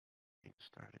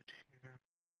Started here.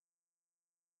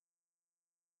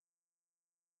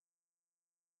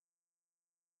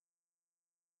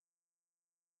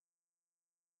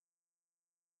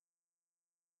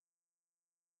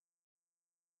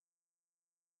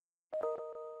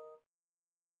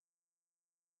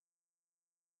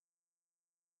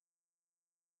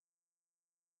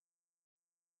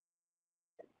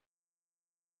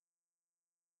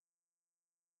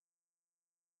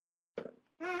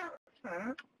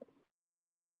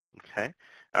 Okay.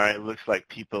 All right. It looks like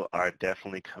people are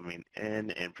definitely coming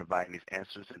in and providing these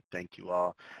answers, and thank you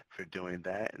all for doing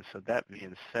that. And so that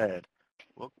being said,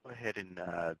 we'll go ahead and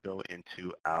go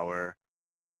into our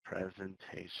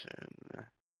presentation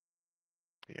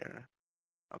here.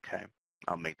 Okay.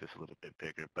 I'll make this a little bit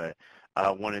bigger, but I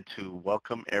wanted to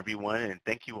welcome everyone and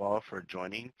thank you all for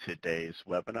joining today's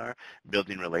webinar,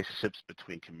 Building Relationships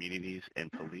Between Communities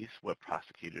and Police, What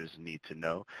Prosecutors Need to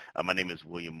Know. My name is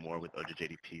William Moore with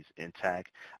OJJDP NTTAC.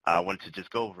 I wanted to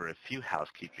just go over a few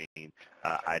housekeeping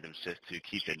items just to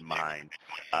keep in mind.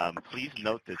 Please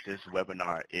note that this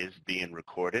webinar is being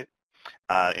recorded.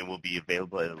 And will be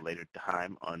available at a later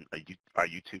time on our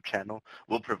YouTube channel.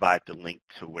 We'll provide the link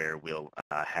to where we'll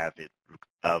have it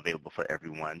available for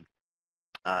everyone.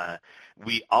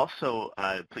 We also,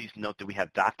 please note that we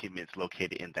have documents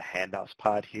located in the handouts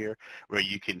pod here where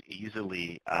you can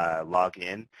easily log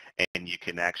in and you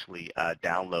can actually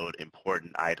download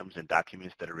important items and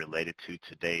documents that are related to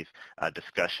today's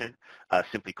discussion.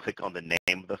 Simply click on the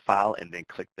name of the file and then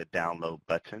click the download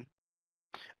button.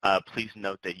 Please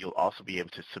note that you'll also be able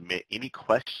to submit any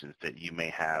questions that you may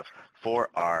have for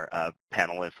our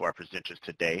panel and for our presenters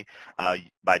today.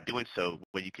 By doing so,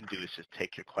 what you can do is just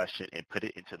take your question and put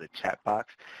it into the chat box,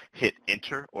 hit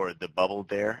enter or the bubble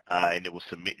there, and it will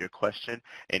submit your question,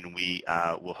 and we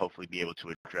will hopefully be able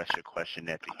to address your question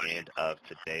at the end of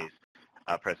today's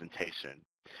presentation.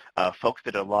 Folks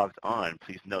that are logged on,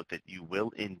 please note that you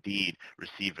will indeed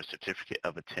receive a certificate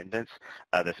of attendance.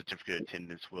 The certificate of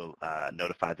attendance will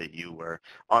notify that you were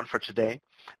on for today.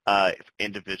 If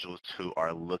individuals who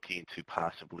are looking to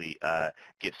possibly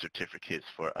get certificates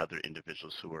for other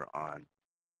individuals who are on,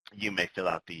 you may fill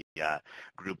out the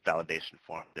group validation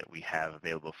form that we have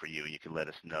available for you. You can let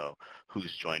us know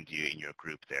who's joined you in your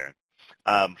group there.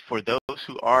 For those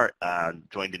who are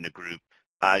joined in the group,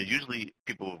 usually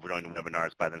people will join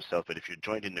webinars by themselves, but if you're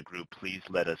joined in the group, please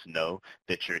let us know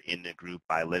that you're in the group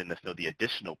by letting us know the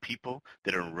additional people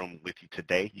that are in the room with you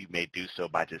today. You may do so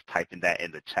by just typing that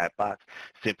in the chat box.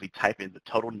 Simply type in the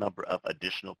total number of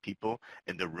additional people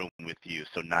in the room with you,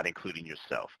 so not including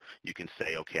yourself. You can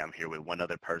say, okay, I'm here with one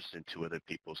other person, two other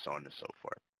people, so on and so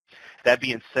forth. That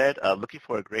being said, looking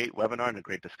for a great webinar and a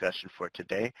great discussion for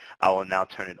today, I will now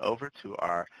turn it over to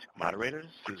our moderators,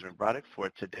 Susan Broderick,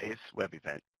 for today's web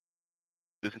event.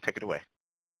 Susan, take it away.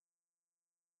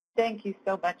 Thank you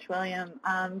so much, William.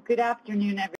 Good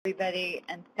afternoon, everybody,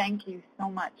 and thank you so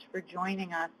much for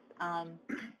joining us.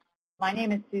 My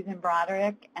name is Susan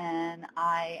Broderick, and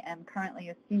I am currently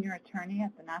a senior attorney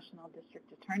at the National District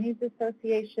Attorneys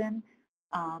Association.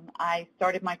 I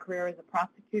started my career as a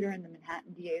prosecutor in the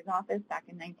Manhattan DA's office back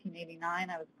in 1989.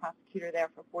 I was a prosecutor there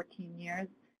for 14 years.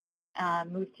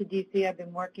 Moved to DC. I've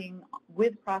been working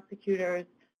with prosecutors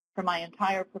for my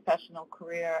entire professional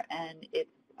career, and it's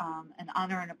an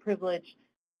honor and a privilege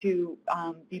to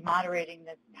be moderating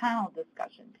this panel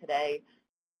discussion today,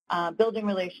 building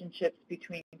relationships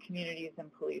between communities and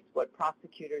police, what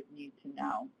prosecutors need to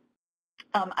know.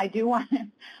 I do want to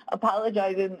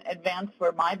apologize in advance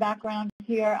for my background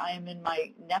here. I am in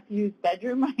my nephew's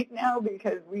bedroom right now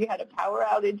because we had a power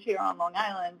outage here on Long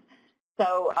Island.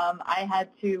 So I had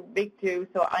to make do.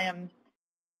 So I am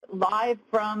live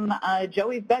from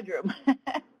Joey's bedroom.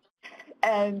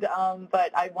 And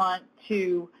but I want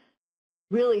to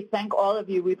really thank all of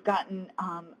you. We've gotten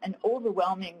an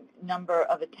overwhelming number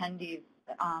of attendees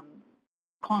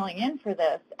calling in for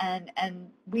this. And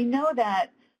we know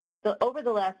that over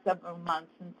the last several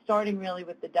months, and starting really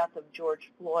with the death of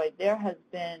George Floyd, there has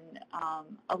been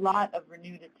a lot of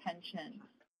renewed attention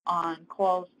on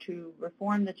calls to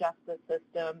reform the justice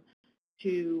system,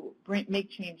 to make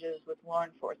changes with law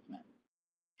enforcement.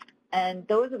 And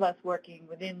those of us working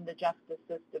within the justice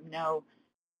system know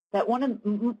that one of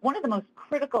the most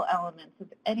critical elements of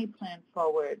any plan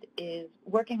forward is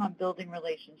working on building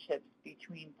relationships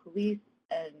between police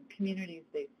and communities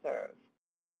they serve.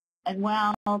 And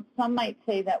while some might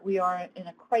say that we are in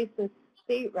a crisis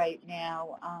state right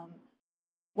now,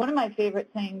 one of my favorite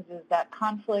things is that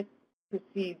conflict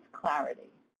precedes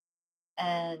clarity.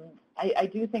 And I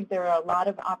do think there are a lot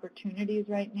of opportunities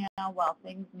right now. While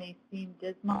things may seem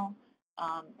dismal,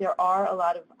 there are a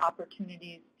lot of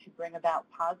opportunities to bring about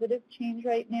positive change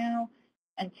right now.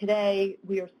 And today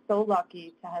we are so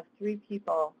lucky to have 3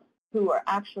 people who are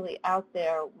actually out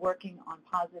there working on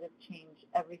positive change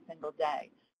every single day.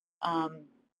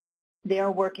 They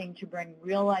are working to bring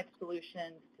real-life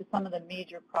solutions to some of the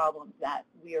major problems that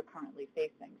we are currently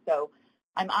facing. So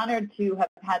I'm honored to have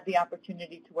had the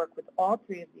opportunity to work with all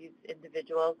 3 of these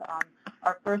individuals.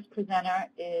 Our first presenter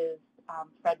is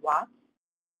Fred Watts,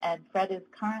 and Fred is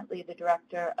currently the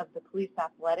director of the Police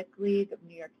Athletic League of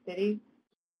New York City.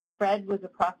 Fred was a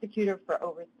prosecutor for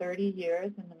over 30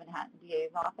 years in the Manhattan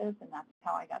DA's office, and that's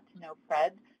how I got to know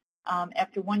Fred.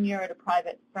 After 1 year at a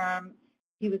private firm,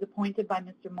 he was appointed by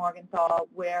Mr. Morgenthau,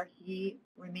 where he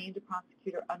remained a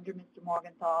prosecutor under Mr.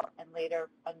 Morgenthau and later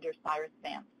under Cyrus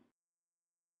Vance.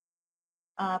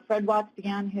 Fred Watts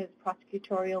began his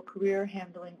prosecutorial career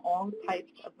handling all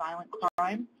types of violent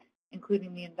crime,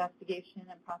 including the investigation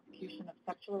and prosecution of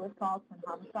sexual assaults and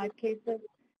homicide cases.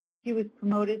 He was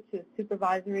promoted to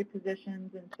supervisory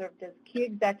positions and served as key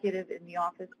executive in the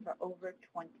office for over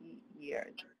 20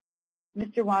 years.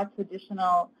 Mr. Watts'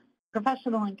 additional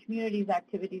professional and communities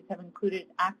activities have included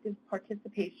active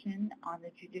participation on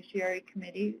the Judiciary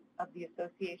Committee of the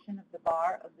Association of the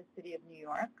Bar of the City of New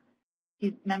York,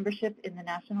 his membership in the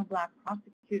National Black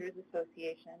Prosecutors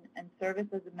Association, and service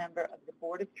as a member of the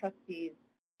Board of Trustees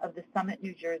of the Summit,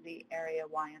 New Jersey area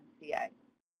YMCA.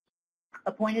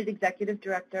 Appointed Executive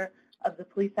Director of the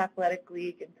Police Athletic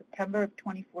League in September of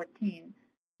 2014,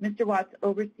 Mr. Watts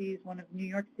oversees one of New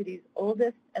York City's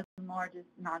oldest and largest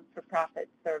non-for-profit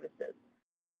services,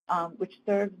 which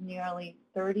serves nearly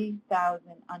 30,000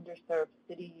 underserved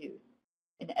city youth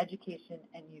in education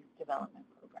and youth development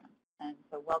programs. And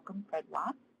so welcome, Fred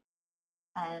Watts.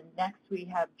 And next we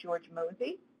have George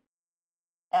Mosee.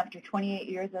 After 28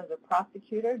 years as a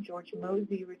prosecutor, George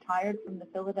Mosee retired from the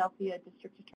Philadelphia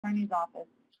District Attorney's Office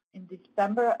in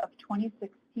December of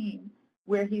 2016,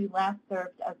 where he last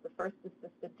served as the first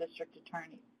assistant district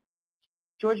attorney.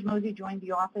 George Mosee joined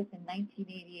the office in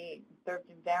 1988 and served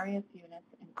in various units,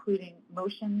 including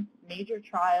motions, major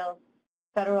trials,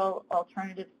 federal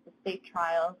alternatives to state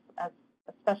trials as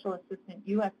a special assistant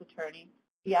U.S. attorney,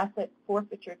 the asset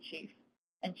forfeiture chief,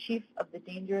 and chief of the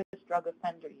dangerous drug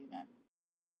offender unit.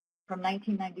 From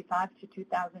 1995 to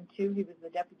 2002, he was the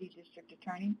deputy district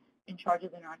attorney in charge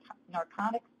of the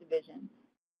narcotics division,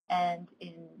 and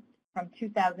from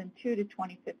 2002 to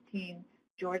 2015,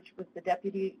 George was the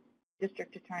deputy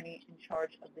district attorney in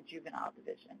charge of the juvenile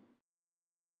division.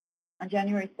 On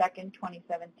January 2nd,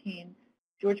 2017,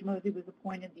 George Mosee was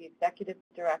appointed the executive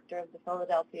director of the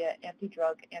Philadelphia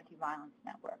Anti-Drug, Anti-Violence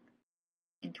Network.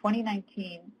 In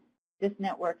 2019, this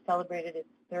network celebrated its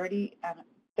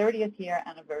 30th year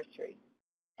anniversary,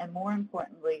 and more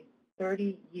importantly,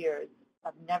 30 years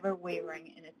of never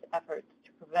wavering in its efforts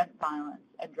to prevent violence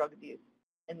and drug abuse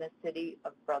in the city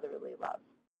of brotherly love.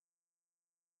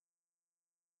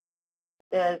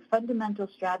 The fundamental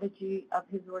strategy of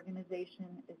his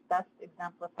organization is best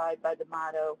exemplified by the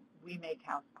motto, "We make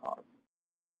house calls."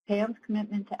 PAM's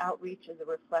commitment to outreach is a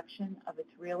reflection of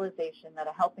its realization that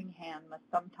a helping hand must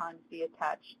sometimes be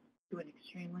attached to an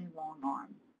extremely long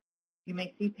arm. You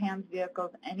may see PAM's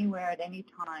vehicles anywhere at any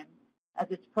time, as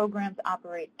its programs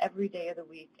operate every day of the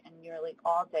week and nearly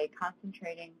all day,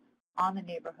 concentrating on the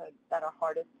neighborhoods that are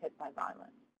hardest hit by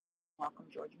violence. Welcome,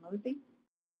 George Mosee.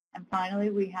 And finally,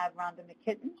 we have Rhonda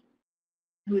McKitten,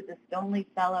 who is a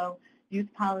Stoneleigh Fellow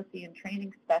Youth Policy and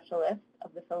Training Specialist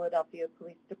of the Philadelphia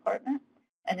Police Department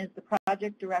and is the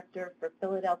project director for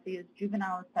Philadelphia's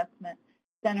Juvenile Assessment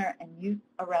Center and Youth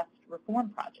Arrest Reform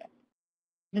Project.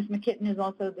 Ms. McKitten is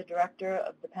also the director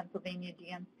of the Pennsylvania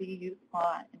DMC Youth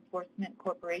Law Enforcement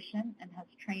Corporation and has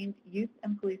trained youth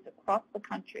and police across the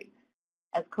country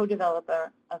as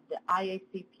co-developer of the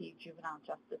IACP Juvenile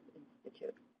Justice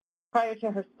Institute. Prior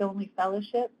to her Stoneleigh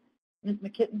Fellowship, Ms.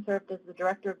 McKitten served as the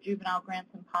Director of Juvenile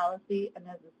Grants and Policy and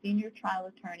as a senior trial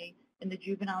attorney in the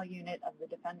juvenile unit of the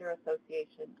Defender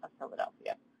Association of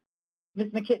Philadelphia. Ms.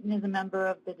 McKitten is a member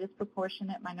of the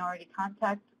Disproportionate Minority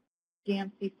Contact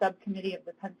DMC Subcommittee of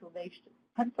the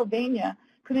Pennsylvania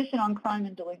Commission on Crime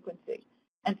and Delinquency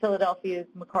and Philadelphia's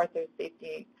MacArthur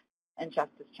Safety and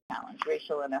Justice Challenge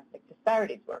Racial and Ethnic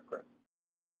Disparities Work Group.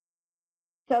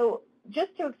 So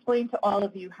just to explain to all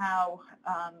of you how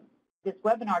this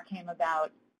webinar came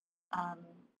about,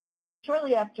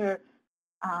 shortly after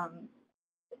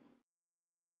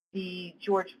the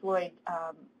George Floyd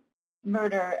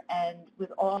murder and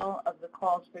with all of the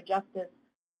calls for justice,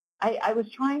 I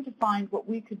was trying to find what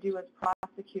we could do as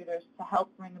prosecutors to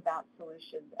help bring about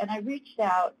solutions. And I reached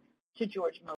out to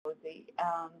George Mosee,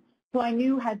 who I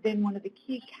knew had been one of the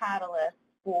key catalysts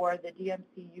for the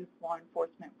DMC Youth Law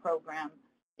Enforcement Program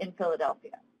in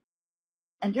Philadelphia.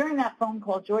 And during that phone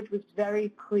call, George was very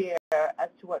clear as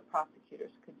to what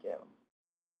prosecutors could do.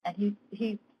 And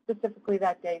he specifically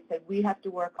that day said, we have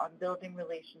to work on building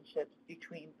relationships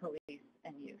between police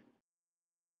and youth.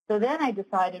 So then I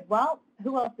decided, well,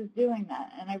 who else is doing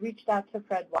that? And I reached out to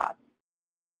Fred Watts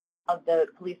of the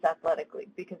Police Athletic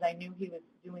League because I knew he was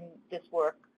doing this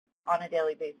work on a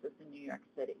daily basis in New York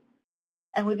City.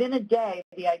 And within a day,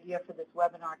 the idea for this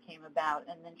webinar came about,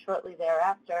 and then shortly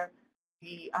thereafter,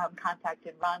 we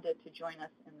contacted Rhonda to join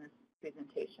us in this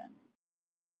presentation.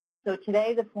 So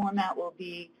today the format will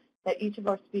be that each of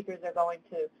our speakers are going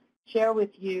to share with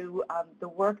you the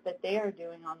work that they are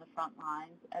doing on the front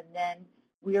lines, and then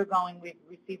we've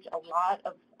received a lot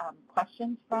of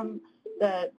questions from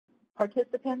the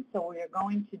participants, so we are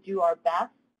going to do our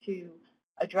best to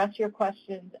address your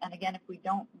questions. And again, if we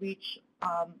don't reach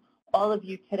all of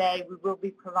you today, we will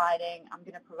be I'm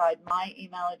going to provide my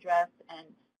email address, and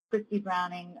Christy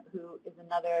Browning, who is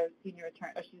another senior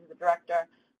attorney, she's the director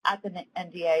at the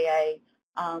NDAA,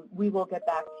 we will get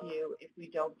back to you if we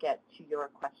don't get to your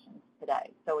questions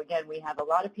today. So again, we have a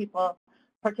lot of people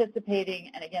participating,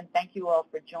 and again, thank you all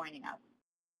for joining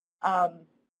us.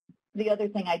 The other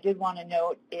thing I did want to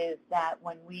note is that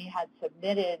when we had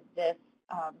submitted this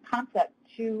concept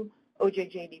to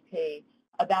OJJDP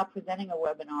about presenting a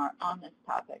webinar on this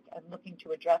topic and looking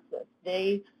to address this,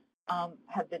 they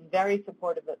have been very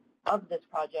supportive of this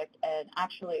project, and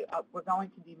actually we're going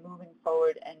to be moving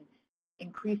forward and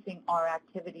increasing our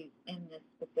activities in this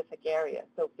specific area.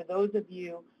 So for those of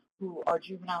you who are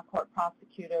juvenile court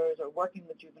prosecutors or working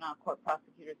with juvenile court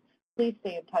prosecutors, please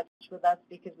stay in touch with us,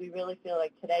 because we really feel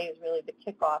like today is really the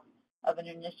kickoff of an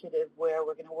initiative where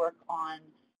we're going to work on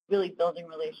really building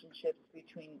relationships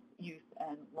between youth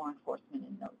and law enforcement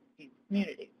in these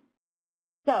communities.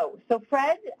 So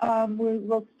Fred,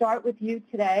 we'll start with you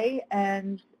today,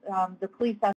 and the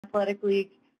Police Athletic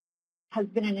League has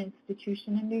been an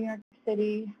institution in New York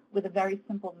City with a very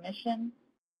simple mission: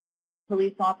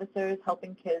 police officers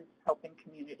helping kids, helping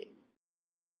communities.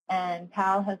 And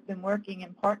PAL has been working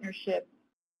in partnership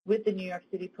with the New York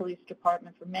City Police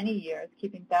Department for many years,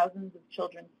 keeping thousands of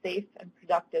children safe and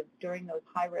productive during those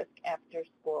high-risk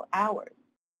after-school hours.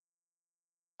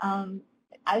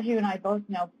 As you and I both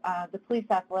know, the Police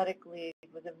Athletic League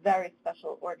was a very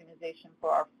special organization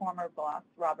for our former boss,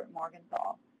 Robert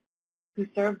Morgenthau, who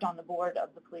served on the board of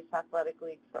the Police Athletic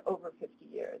League for over 50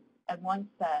 years, and once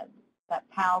said that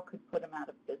PAL could put him out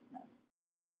of business.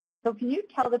 So can you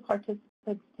tell the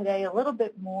participants today a little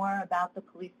bit more about the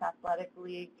Police Athletic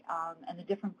League and the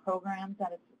different programs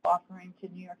that it's offering to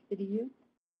New York City youth?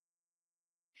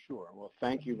 Sure. Well,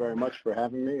 thank you very much for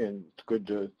having me, and it's good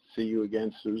to see you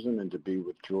again, Susan, and to be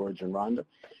with George and Rhonda.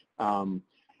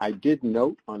 I did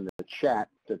note on the chat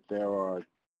that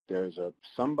there's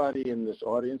somebody in this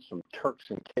audience from Turks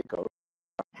and Caicos.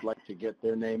 I'd like to get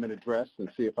their name and address and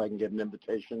see if I can get an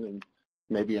invitation, and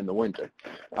maybe in the winter.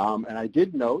 And I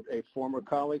did note a former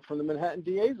colleague from the Manhattan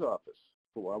DA's office,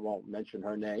 who I won't mention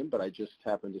her name, but I just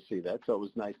happened to see that, so it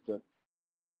was nice to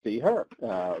see her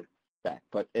back.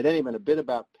 But at any rate, a bit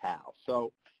about PAL.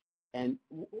 So, and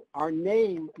our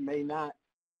name may not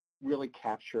really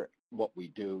capture what we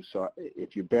do, so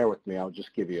if you bear with me, I'll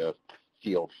just give you a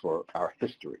feel for our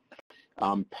history.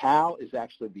 PAL is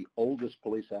actually the oldest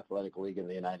police athletic league in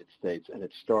the United States, and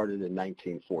it started in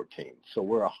 1914. So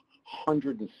we're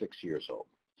 106 years old.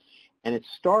 And it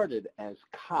started as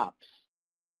cops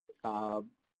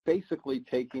basically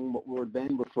taking what were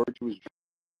then referred to as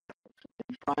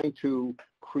and trying to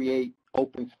create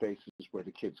open spaces where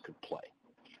the kids could play.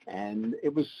 And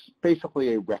it was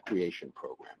basically a recreation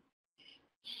program.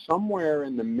 Somewhere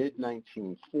in the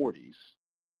mid-1940s,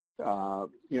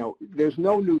 there's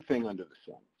no new thing under the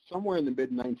sun. Somewhere in the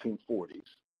mid-1940s,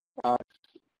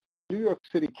 New York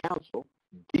City Council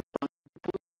defunded the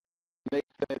police. They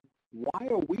said, why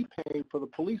are we paying for the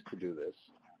police to do this?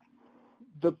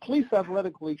 The Police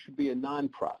Athletic League should be a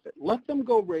nonprofit. Let them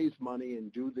go raise money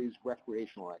and do these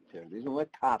recreational activities and let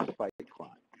cops fight crime.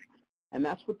 And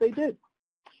that's what they did.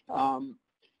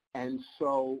 And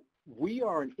so we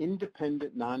are an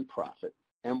independent nonprofit,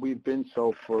 and we've been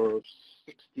so for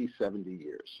 60, 70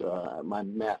 years. My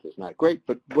math is not great,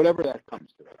 but whatever that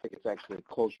comes to, I think it's actually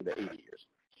closer to 80 years.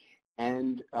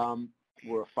 And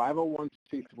we're a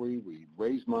 501c3, we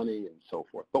raise money and so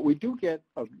forth. But we do get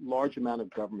a large amount of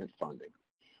government funding.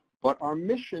 But our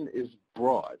mission is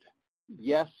broad.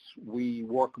 Yes, we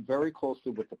work very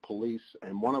closely with the police,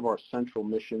 and one of our central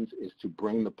missions is to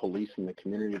bring the police and the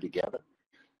community together.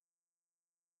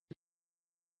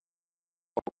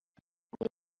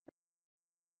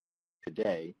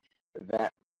 today,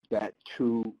 that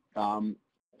to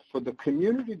for the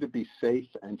community to be safe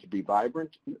and to be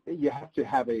vibrant, you have to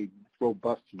have a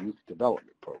robust youth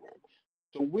development program.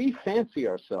 So we fancy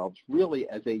ourselves really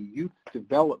as a youth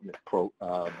development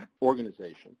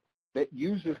organization that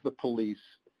uses the police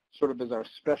sort of as our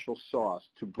special sauce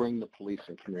to bring the police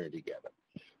and community together.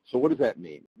 So what does that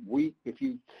mean? If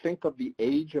you think of the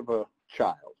age of a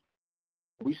child,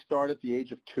 we start at the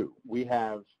age of 2. We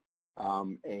have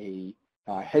a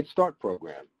Head Start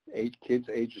program. Kids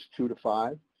ages 2 to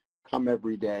 5 come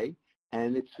every day,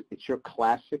 and it's your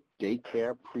classic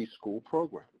daycare preschool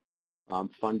program,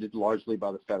 funded largely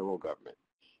by the federal government.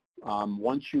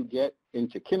 Once you get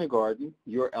into kindergarten,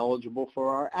 you're eligible for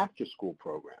our after-school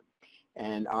program.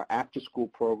 And our after-school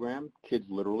program, kids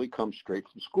literally come straight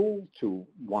from school to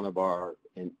one of our,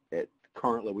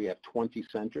 currently we have 20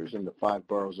 centers in the 5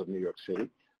 boroughs of New York City.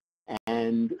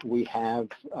 And we have,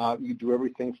 you do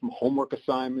everything from homework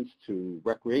assignments to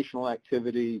recreational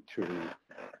activity to,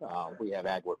 we have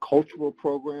agricultural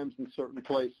programs in certain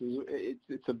places.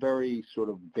 It's a very sort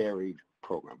of varied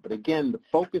program. But again, the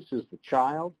focus is the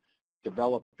child,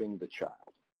 developing the child.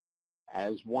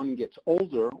 As one gets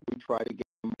older, we try to get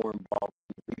them more involved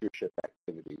in leadership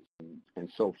activities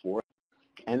and so forth.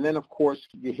 And then, of course,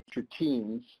 you hit your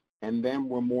teens, and then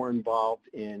we're more involved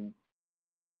in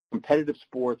competitive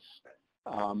sports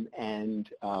and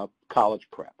college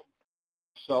prep.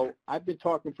 So I've been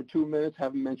talking for 2 minutes,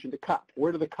 haven't mentioned the cop.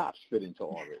 Where do the cops fit into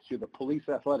all this? You're the police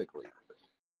athletic league.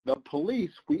 The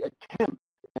police, we attempt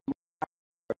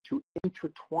to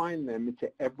intertwine them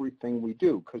into everything we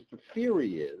do, because the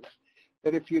theory is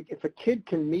that if a kid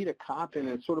can meet a cop in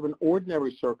a sort of an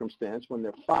ordinary circumstance when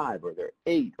they're 5 or they're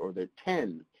 8 or they're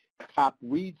 10, cop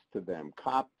reads to them,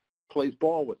 cop plays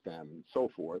ball with them, and so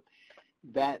forth,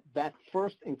 that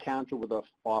first encounter with an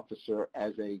officer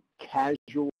as a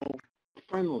casual,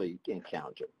 friendly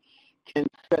encounter can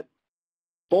set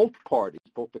both parties,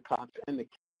 both the cops and the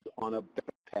kids, on a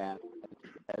better path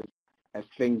as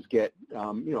things get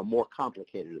more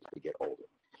complicated as they get older.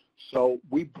 So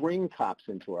we bring cops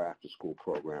into our after-school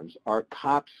programs. Our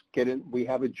cops get in. We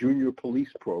have a junior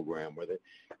police program where the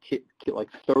kid like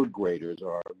 3rd graders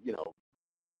are,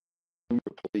 junior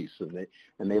police,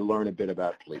 and they learn a bit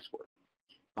about police work.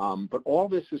 But all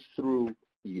this is through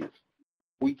youth.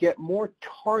 We get more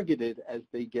targeted as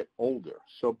they get older.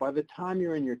 So by the time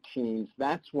you're in your teens,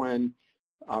 that's when,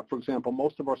 for example,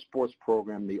 most of our sports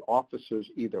program, the officers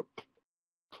either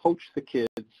coach the kids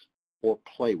or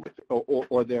play with it,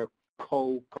 or they're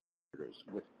co-coordinators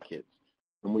with kids.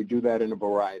 And we do that in a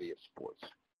variety of sports.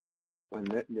 And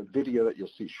the video that you'll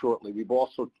see shortly, we've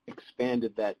also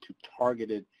expanded that to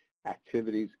targeted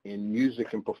activities in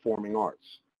music and performing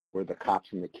arts, where the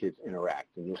cops and the kids interact,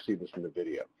 and you'll see this in the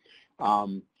video.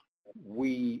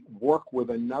 We work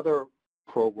with another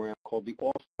program called the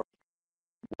All-Star,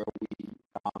 where we,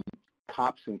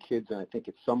 cops and kids, and I think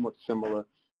it's somewhat similar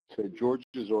to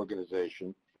George's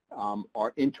organization,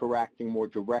 are interacting more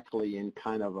directly in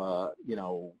kind of a,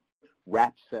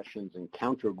 rap sessions and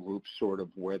counter groups, sort of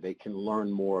where they can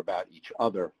learn more about each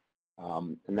other,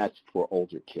 and that's for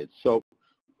older kids. So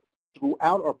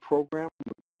throughout our program,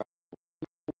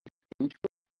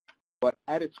 but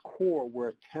at its core,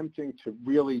 we're attempting to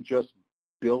really just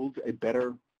build a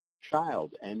better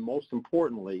child. And most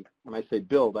importantly, when I say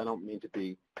build, I don't mean to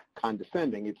be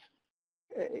condescending.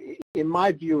 In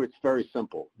my view, it's very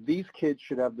simple. These kids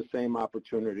should have the same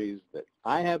opportunities that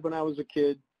I had when I was a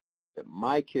kid, that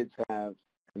my kids have,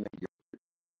 and that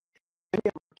many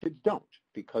of our kids don't,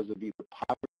 because of either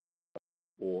poverty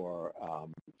or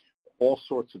all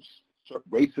sorts of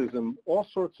racism, all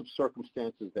sorts of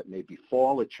circumstances that may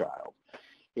befall a child.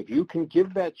 If you can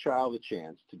give that child a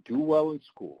chance to do well in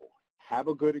school, have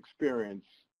a good experience,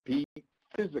 be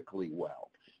physically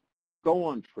well, go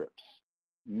on trips,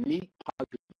 meet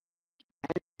positive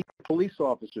police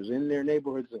officers in their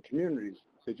neighborhoods and communities,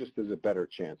 so just there's a better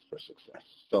chance for success.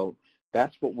 So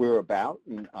that's what we're about,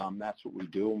 and that's what we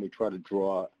do, and we try to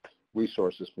draw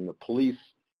resources from the police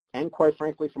and, quite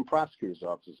frankly, from prosecutors'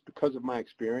 offices. Because of my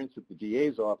experience at the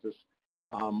DA's office,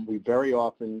 we very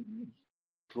often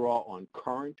draw on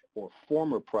current or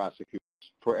former prosecutors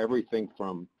for everything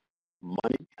from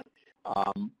money,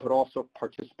 but also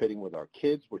participating with our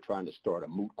kids. We're trying to start a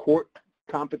moot court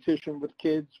competition with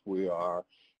kids. We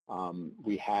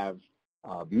have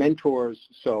mentors.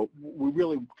 So we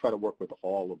really try to work with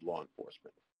all of law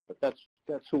enforcement. But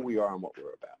that's who we are and what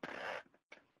we're about.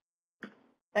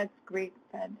 That's great,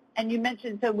 Fed. And you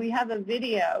mentioned, so we have a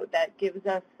video that gives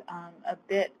us a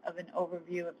bit of an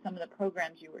overview of some of the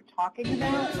programs you were talking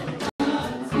about.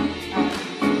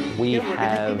 We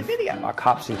have our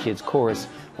Cops and Kids Chorus,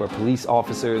 where police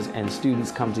officers and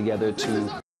students come together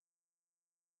to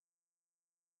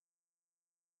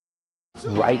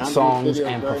write songs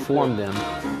and perform them.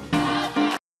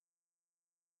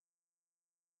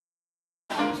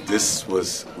 This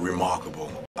was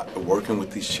remarkable. Working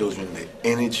with these children, the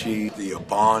energy, the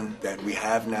bond that we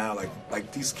have now,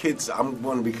 like these kids, I'm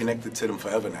going to be connected to them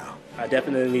forever now. I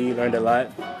definitely learned a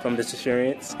lot from this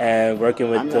experience, and working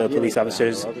with the police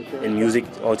officers and music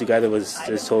all together was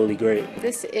just totally great.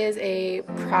 This is a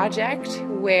project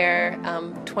where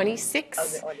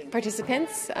 26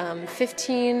 participants,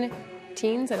 15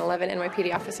 teens and 11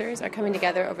 NYPD officers are coming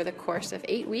together over the course of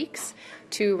 8 weeks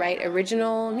to write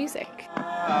original music.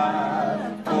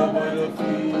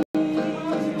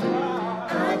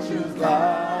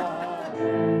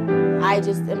 I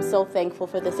just am so thankful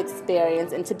for this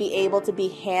experience and to be able to be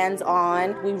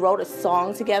hands-on. We wrote a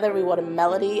song together, we wrote a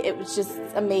melody. It was just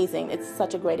amazing. It's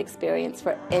such a great experience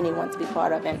for anyone to be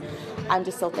part of, and I'm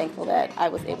just so thankful that I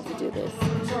was able to do this.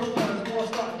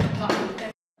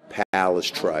 PAL has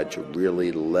tried to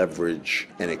really leverage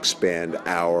and expand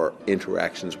our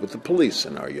interactions with the police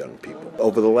and our young people.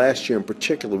 Over the last year in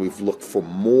particular, we've looked for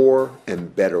more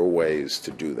and better ways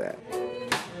to do that.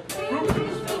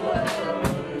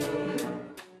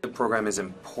 The program is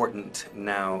important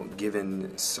now,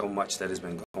 given so much that has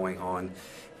been going on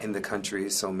in the country,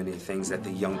 so many things that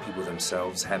the young people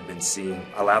themselves have been seeing.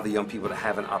 Allow the young people to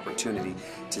have an opportunity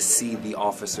to see the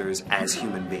officers as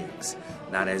human beings,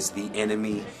 not as the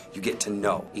enemy. You get to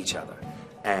know each other.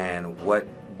 And what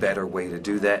better way to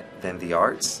do that than the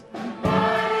arts?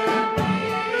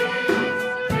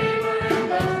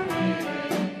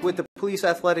 With the Police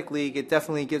Athletic League, it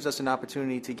definitely gives us an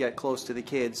opportunity to get close to the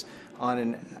kids on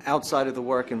an outside of the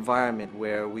work environment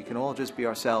where we can all just be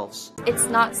ourselves. It's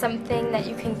not something that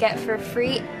you can get for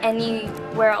free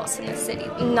anywhere else in the city.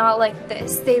 Not like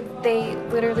this. They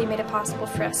literally made it possible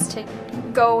for us to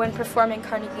go and perform in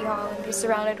Carnegie Hall and be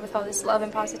surrounded with all this love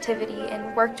and positivity,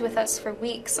 and worked with us for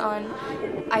weeks on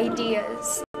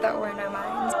ideas that were in our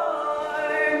minds.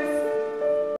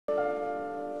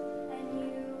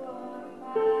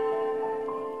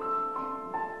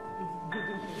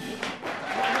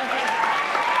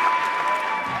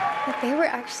 They were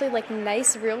actually like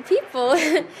nice, real people.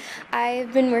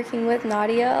 I've been working with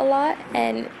Nadia a lot,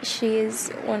 and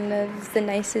she's one of the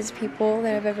nicest people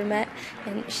that I've ever met,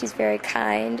 and she's very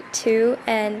kind too.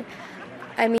 And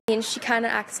I mean, she kind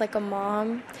of acts like a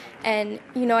mom, and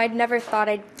you know, I'd never thought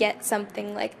I'd get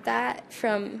something like that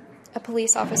from a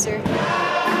police officer.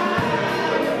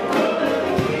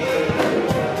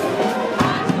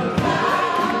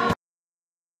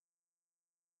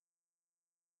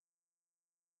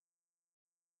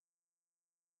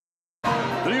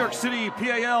 The New York City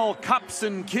PAL Cops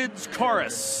and Kids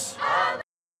Chorus.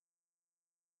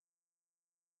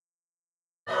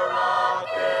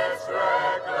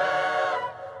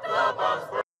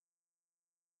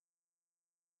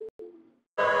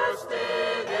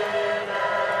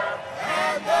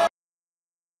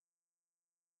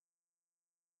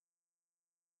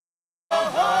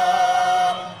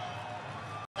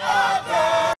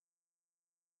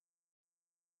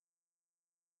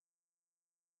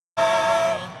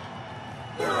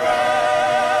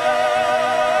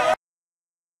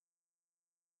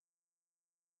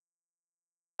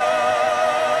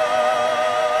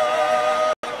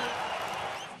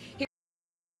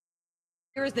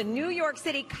 Here's the New York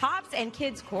City Cops and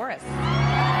Kids Chorus.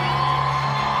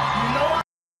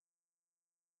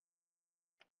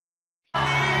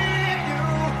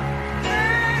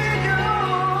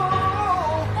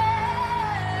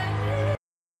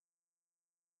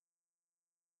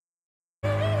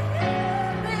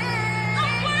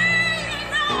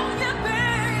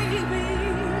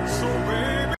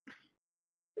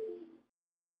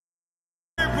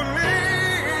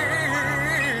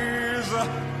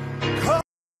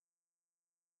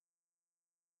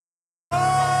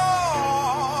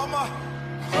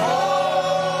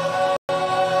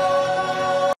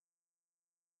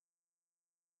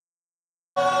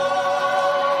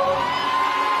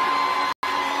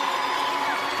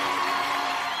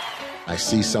 I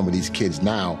see some of these kids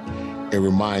now, it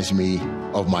reminds me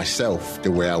of myself, the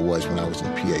way I was when I was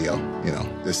in PAL. You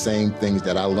know, the same things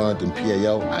that I learned in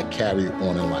PAL, I carry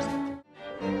on in life.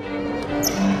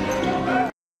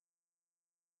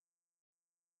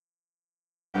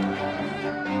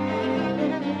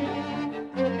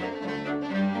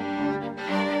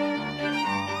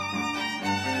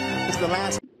 It's the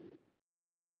last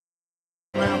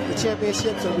round for the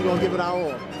championship, so we're going to give it our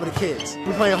all for the kids.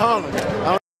 We're playing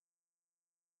Harlem.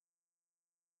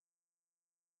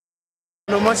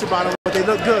 know much about them, but they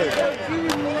look good.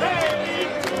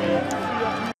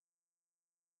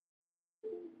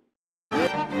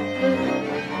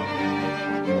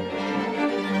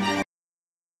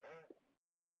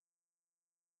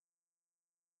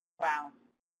 Wow.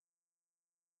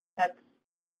 That's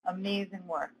amazing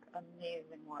work,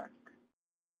 amazing work.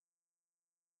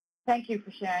 Thank you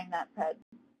for sharing that, Fred.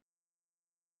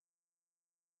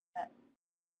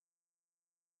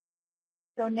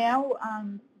 So now,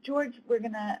 George, we're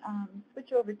going to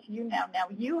switch over to you now. Now,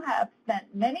 you have spent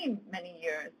many, many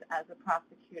years as a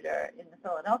prosecutor in the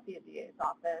Philadelphia DA's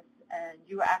office, and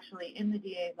you were actually in the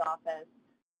DA's office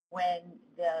when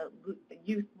the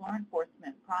Youth Law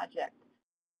Enforcement Project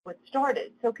was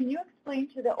started. So can you explain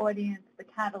to the audience the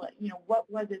catalyst,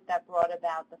 what was it that brought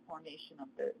about the formation of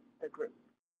the group?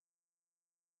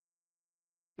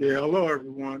 Yeah, hello,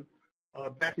 everyone.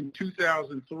 Back in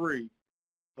 2003,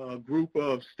 a group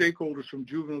of stakeholders from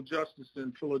juvenile justice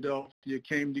in Philadelphia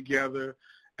came together,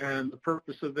 and the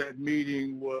purpose of that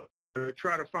meeting was to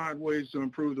try to find ways to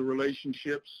improve the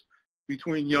relationships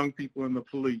between young people and the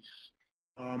police.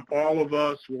 All of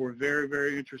us were very,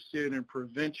 very interested in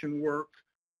prevention work.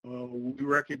 We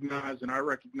recognize, and I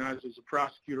recognized as a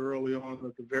prosecutor early on,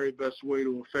 that the very best way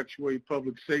to effectuate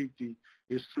public safety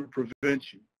is through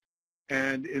prevention.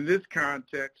 And in this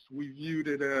context, we viewed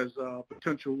it as a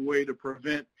potential way to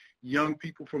prevent young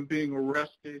people from being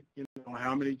arrested.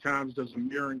 How many times does a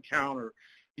mere encounter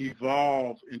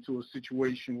evolve into a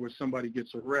situation where somebody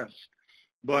gets arrested?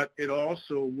 But it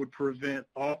also would prevent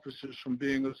officers from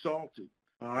being assaulted.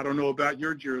 I don't know about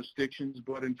your jurisdictions,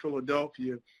 but in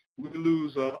Philadelphia, we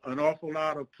lose an awful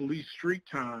lot of police street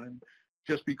time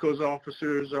just because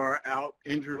officers are out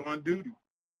injured on duty.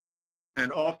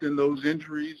 And often those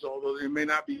injuries, although they may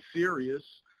not be serious,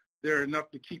 they're enough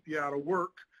to keep you out of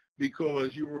work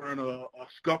because you were in a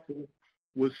scuffle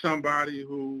with somebody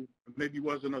who maybe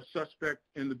wasn't a suspect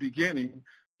in the beginning,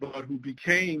 but who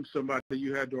became somebody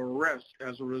you had to arrest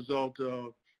as a result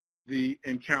of the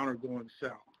encounter going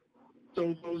south.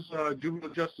 So those juvenile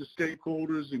justice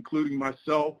stakeholders, including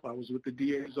myself, I was with the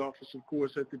DA's office, of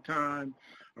course, at the time,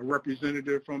 a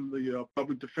representative from the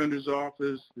public defender's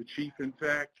office, the chief, in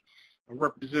fact, a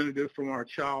representative from our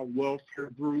child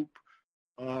welfare group.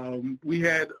 We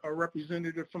had a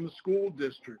representative from the school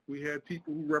district. We had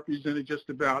people who represented just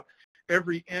about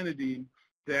every entity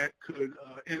that could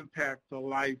impact the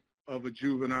life of a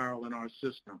juvenile in our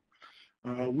system.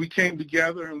 We came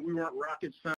together, and we weren't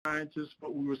rocket scientists,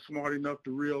 but we were smart enough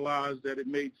to realize that it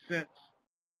made sense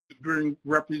to bring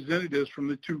representatives from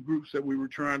the two groups that we were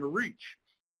trying to reach.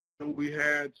 So we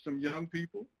had some young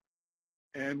people,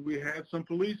 and we had some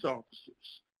police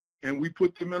officers, and we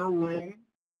put them in a room,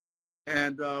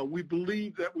 and we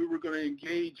believed that we were going to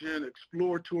engage in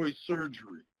exploratory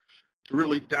surgery to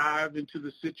really dive into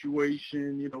the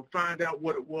situation, find out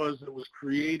what it was that was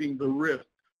creating the rift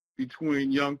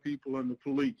between young people and the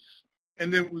police.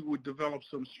 And then we would develop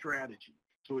some strategy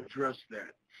to address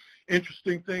that.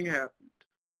 Interesting thing happened.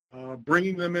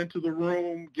 Bringing them into the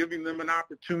room, giving them an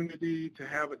opportunity to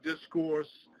have a discourse,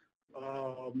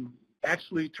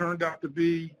 actually turned out to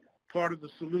be part of the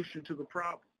solution to the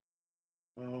problem.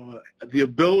 The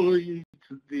ability,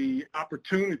 the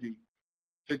opportunity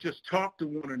to just talk to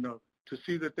one another, to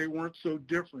see that they weren't so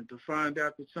different, to find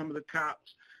out that some of the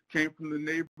cops came from the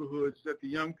neighborhoods that the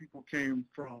young people came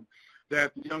from,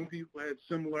 that the young people had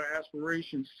similar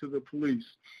aspirations to the police.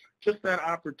 Just that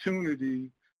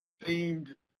opportunity seemed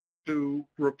to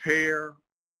repair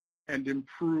and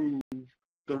improve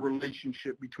the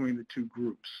relationship between the two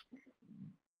groups.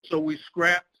 So we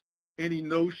scrapped any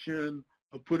notion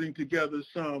of putting together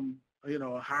some,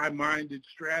 a high-minded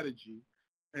strategy,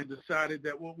 and decided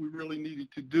that what we really needed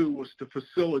to do was to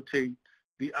facilitate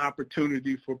the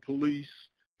opportunity for police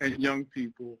and young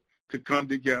people to come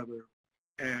together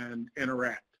and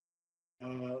interact.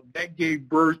 That gave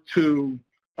birth to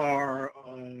our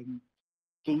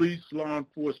police law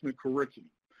enforcement curriculum.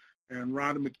 And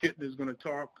Rhonda McKitton is going to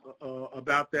talk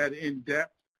about that in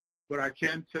depth, but I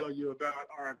can tell you about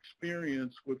our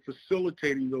experience with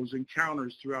facilitating those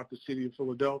encounters throughout the city of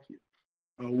Philadelphia.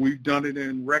 We've done it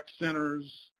in rec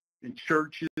centers, in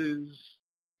churches,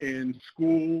 in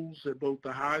schools at both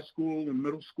the high school and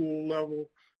middle school level.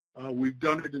 We've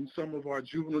done it in some of our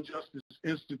juvenile justice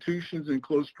institutions in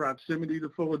close proximity to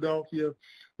Philadelphia.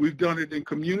 We've done it in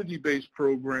community-based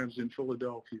programs in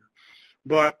Philadelphia.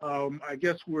 But I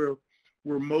guess we're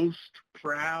most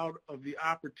proud of the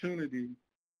opportunity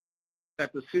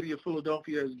that the city of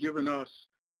Philadelphia has given us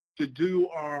to do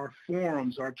our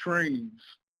forums, our trainings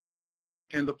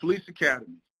in the police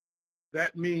academy.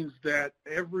 That means that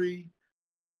every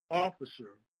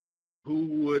officer who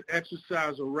would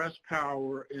exercise arrest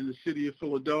power in the city of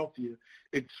Philadelphia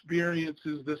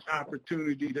experiences this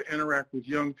opportunity to interact with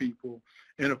young people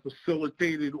in a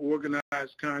facilitated,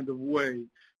 organized kind of way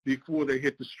before they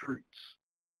hit the streets.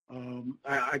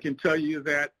 I can tell you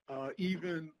that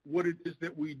even what it is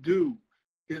that we do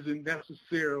isn't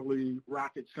necessarily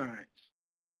rocket science.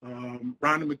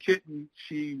 Rhonda McKitton,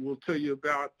 she will tell you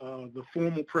about the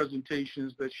formal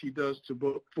presentations that she does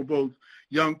for both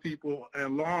young people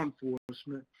and law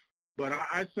enforcement, but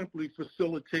I simply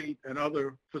facilitate, and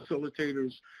other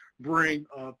facilitators bring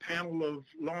a panel of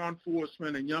law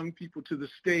enforcement and young people to the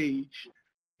stage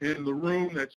in the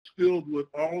room that's filled with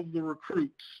all of the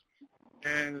recruits,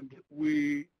 and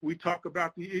we talk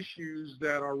about the issues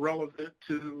that are relevant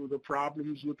to the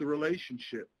problems with the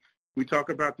relationship. We talk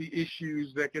about the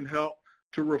issues that can help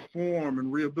to reform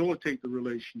and rehabilitate the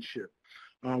relationship.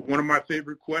 One of my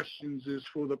favorite questions is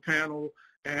for the panel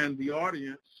and the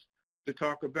audience to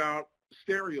talk about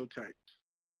stereotypes.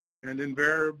 And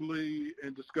invariably,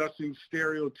 in discussing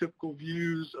stereotypical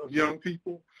views of young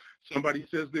people, somebody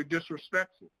says they're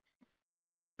disrespectful.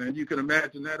 And you can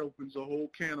imagine that opens a whole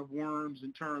can of worms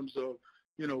in terms of,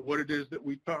 what it is that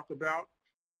we talk about.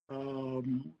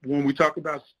 When we talk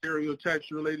about stereotypes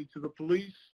related to the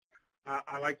police,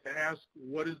 I like to ask,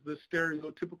 what is the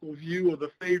stereotypical view of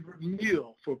the favorite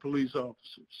meal for police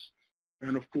officers?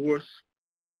 And of course,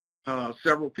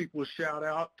 several people shout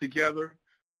out together,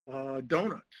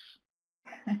 donuts.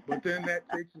 But then that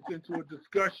takes us into a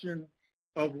discussion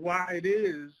of why it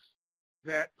is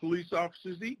that police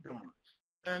officers eat donuts.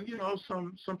 And,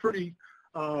 some pretty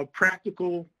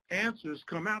practical answers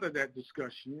come out of that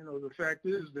discussion. The fact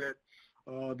is that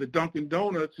the Dunkin'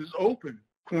 Donuts is open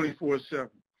 24/7.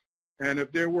 And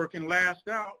if they're working last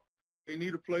out, they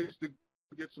need a place to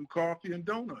get some coffee and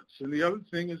donuts. And the other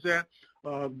thing is that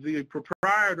the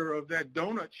proprietor of that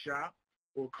donut shop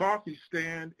or coffee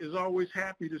stand is always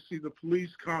happy to see the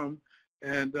police come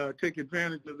and take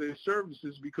advantage of their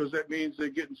services, because that means they're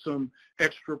getting some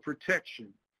extra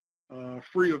protection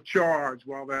free of charge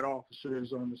while that officer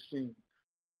is on the scene.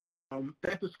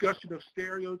 That discussion of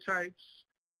stereotypes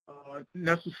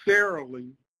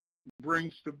necessarily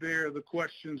brings to bear the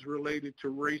questions related to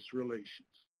race relations.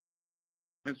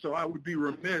 And so I would be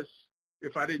remiss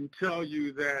if I didn't tell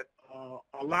you that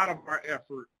a lot of our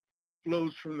effort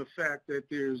flows from the fact that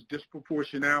there's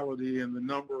disproportionality in the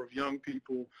number of young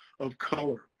people of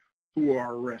color who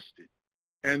are arrested.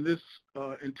 And this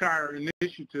entire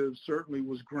initiative certainly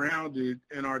was grounded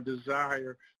in our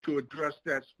desire to address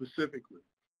that specifically.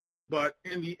 But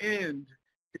in the end,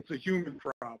 it's a human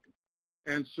problem.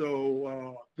 And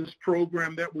so this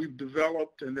program that we've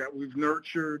developed and that we've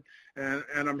nurtured, and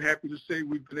I'm happy to say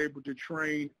we've been able to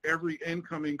train every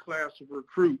incoming class of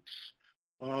recruits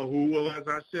who will, as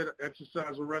I said,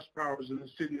 exercise arrest powers in the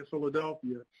city of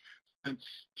Philadelphia since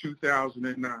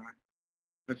 2009.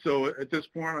 And so at this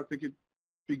point, I think it'd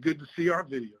be good to see our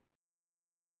video.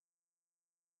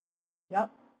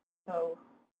 Yep. So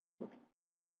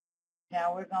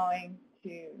now we're going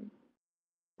to,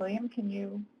 William, can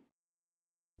you?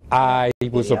 I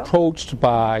was approached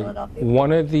by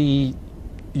one of the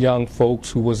young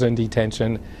folks who was in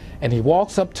detention, and he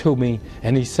walks up to me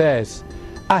and he says,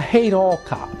 "I hate all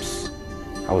cops."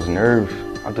 I was nervous.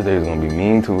 I thought they was going to be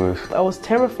mean to us. I was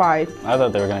terrified. I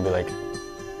thought they were going to be like,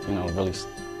 really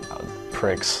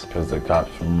pricks. Because the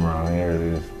cops from around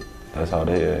here, that's how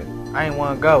they act. I ain't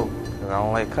want to go because I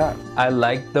don't like cops. I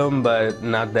liked them, but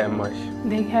not that much.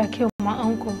 They had killed my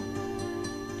uncle.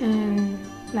 And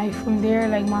from there,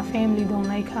 my family don't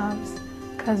like cops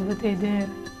because what they did.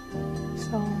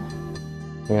 So.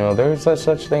 There's a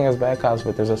such thing as bad cops,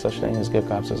 but there's a such thing as good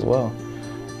cops as well.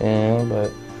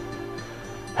 But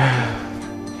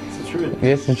It's the truth.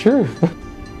 It's the truth.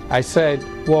 I said,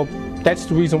 well, that's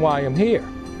the reason why I'm here.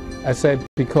 I said,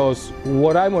 because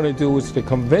what I want to do is to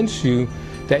convince you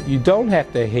that you don't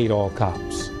have to hate all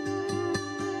cops.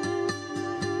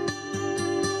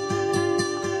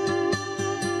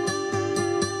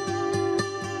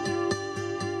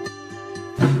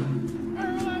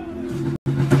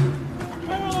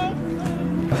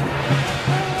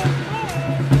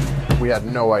 We had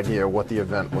no idea what the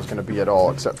event was going to be at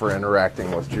all, except for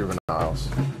interacting with juveniles.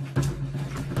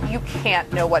 You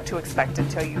can't know what to expect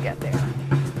until you get there.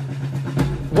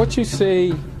 What you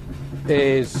see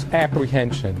is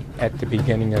apprehension at the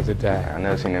beginning of the day. I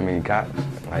never seen that many cops,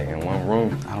 in one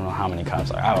room. I don't know how many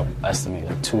cops. I would estimate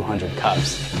 200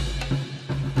 cops.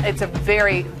 It's a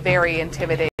very, very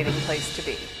intimidating place to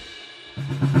be.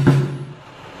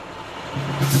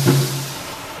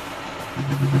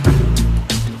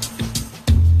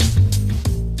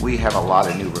 We have have a lot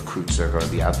of new recruits that are going to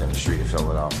be out there in the street of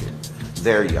Philadelphia.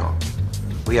 They're young.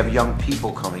 We have young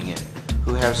people coming in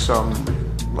who have some,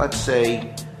 let's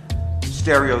say,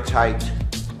 stereotyped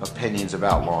opinions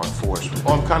about law enforcement.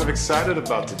 Well, I'm kind of excited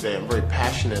about today. I'm very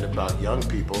passionate about young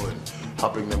people and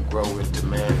helping them grow into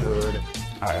manhood.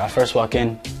 All right, I first walk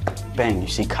in, bang, you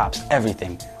see cops,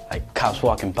 everything. Like cops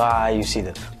walking by, you see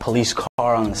the police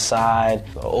car on the side,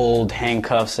 the old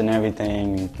handcuffs and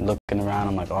everything, looking around,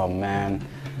 I'm like, oh man.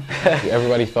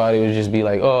 Everybody thought it would just be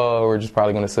like, oh, we're just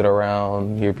probably going to sit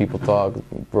around, hear people talk,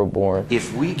 real boring.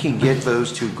 If we can get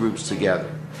those two groups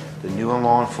together, the new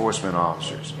law enforcement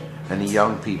officers and the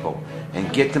young people,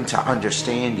 and get them to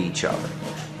understand each other,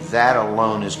 that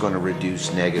alone is going to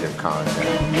reduce negative contact.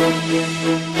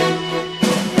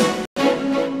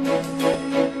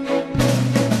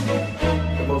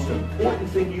 The most important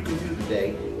thing you can do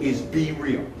today is be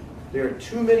real. There are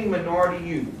too many minority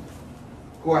youth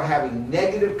who are having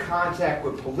negative contact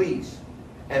with police,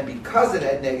 and because of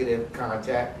that negative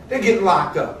contact, they're getting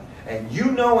locked up. And you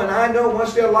know and I know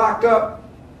once they're locked up,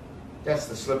 that's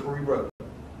the slippery road.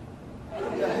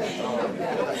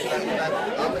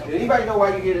 Did anybody know why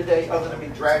you're here today other than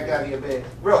be dragged out of your bed?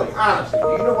 Really, honestly,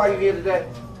 do you know why you're here today?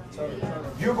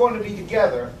 You're going to be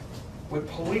together with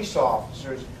police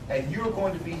officers, and you're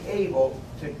going to be able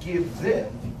to give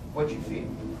them what you feel.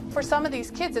 For some of these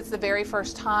kids, it's the very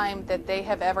first time that they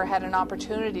have ever had an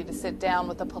opportunity to sit down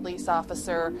with a police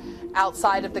officer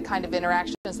outside of the kind of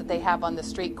interactions that they have on the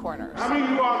street corners. How many of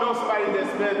you all know somebody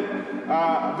that's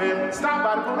been stopped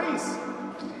by the police?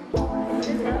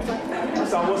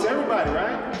 That's almost everybody,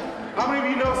 right? How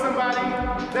many of you know somebody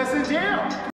that's in jail?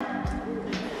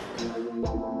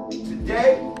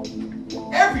 Today,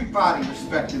 everybody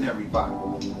respecting everybody.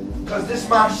 Because this is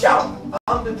my show.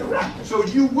 I'm the director. So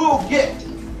you will get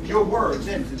your words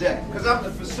in today. Because I'm the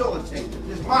facilitator.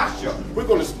 This is my show. We're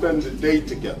going to spend the day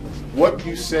together. What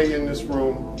you say in this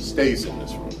room stays in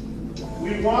this room.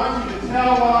 We want you to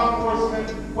tell law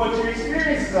enforcement what your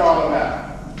experience is all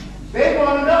about. They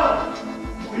want to know.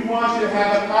 We want you to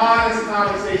have an honest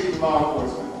conversation with law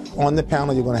enforcement. On the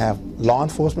panel, you're going to have law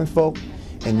enforcement folk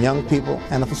and young people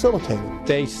and a facilitator.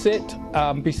 They sit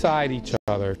beside each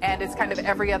other. And it's kind of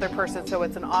every other person, so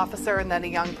it's an officer and then a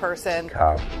young person.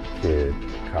 Cop, kid,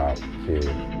 cop, kid.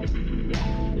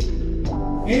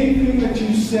 Anything that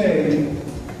you say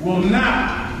will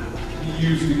not be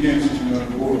used against you in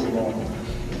the court of law.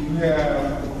 You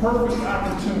have a perfect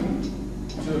opportunity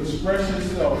to express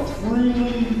yourself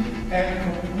freely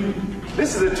and completely.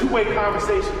 This is a two-way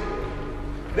conversation.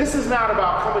 This is not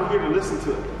about coming here to listen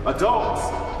to adults.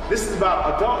 This is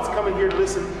about adults coming here to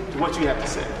listen to what you have to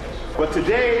say. But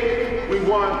today, we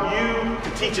want you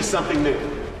to teach us something new.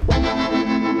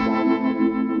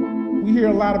 We hear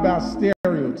a lot about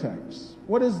stereotypes.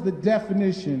 What is the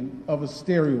definition of a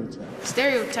stereotype?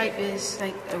 Stereotype is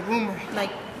like a rumor,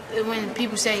 like when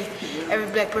people say every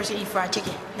black person eats fried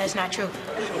chicken. That's not true.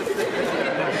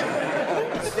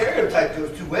 Stereotype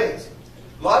goes two ways.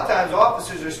 A lot of times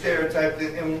officers are stereotyped,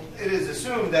 and it is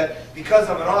assumed that because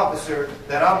I'm an officer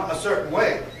that I'm a certain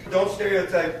way. Don't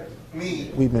stereotype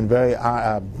me. We've been very,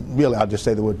 really, I'll just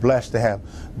say that we're blessed to have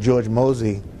George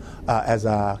Mosee as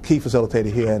our key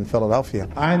facilitator here in Philadelphia.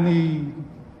 I need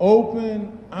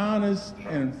open, honest,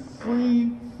 and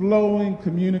free-flowing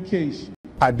communication.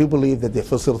 I do believe that the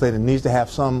facilitator needs to have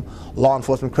some law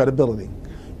enforcement credibility,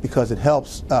 because it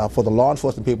helps for the law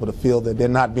enforcement people to feel that they're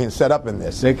not being set up in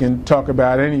this. They can talk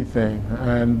about anything,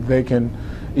 and they can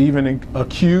even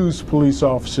accuse police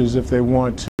officers if they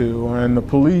want to, and the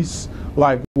police,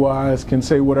 likewise, can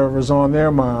say whatever's on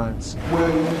their minds.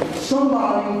 When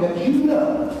somebody that you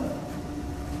know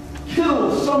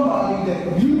kills somebody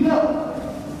that you know,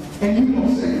 and you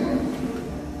don't say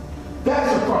anything,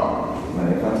 that's a problem.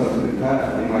 Man, if I talk to the cop,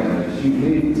 they might not shoot me.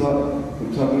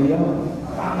 I'm talking to y'all.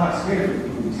 I'm not scared of the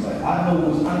police. Like, I know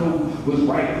what's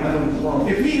right, I know what's wrong.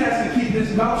 If he has to keep his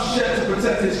mouth shut to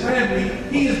protect his family,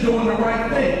 he is doing the right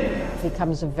thing. It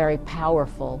becomes a very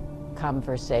powerful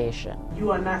conversation.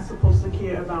 You are not supposed to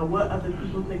care about what other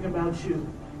people think about you.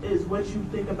 It's what you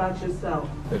think about yourself.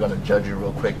 They're going to judge you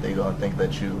real quick. They're going to think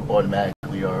that you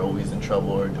automatically are always in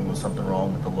trouble or doing something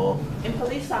wrong with the law. And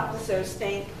police officers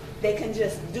think they can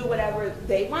just do whatever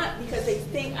they want because they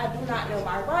think I do not know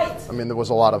my rights. I mean, there was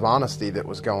a lot of honesty that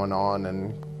was going on,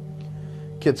 and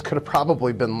kids could have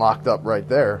probably been locked up right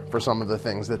there for some of the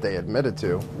things that they admitted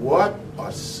to. What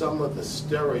are some of the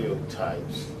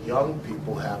stereotypes young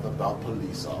people have about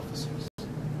police officers?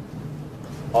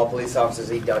 All police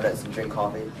officers eat donuts and drink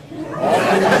coffee.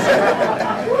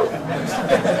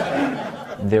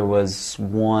 There was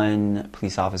one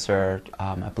police officer,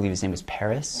 I believe his name was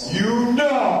Paris. You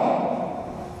know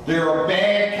there are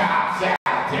bad cops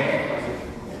out there.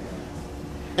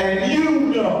 And you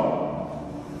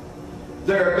know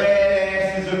there are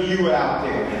badasses of you out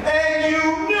there. And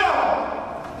you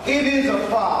know it is a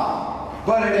problem,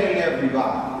 but it ain't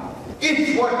everybody.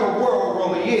 It's what the world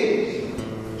really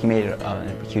is. He made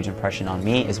a huge impression on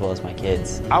me as well as my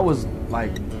kids. I was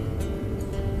like,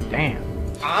 damn.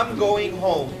 I'm going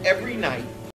home every night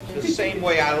the same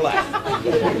way I left.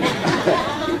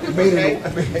 Okay?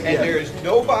 And there is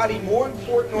nobody more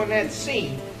important on that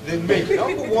scene than me.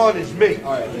 Number one is me.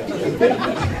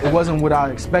 It wasn't what I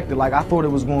expected. Like, I thought it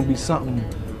was going to be something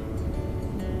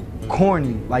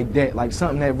corny like that, like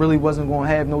something that really wasn't going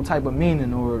to have no type of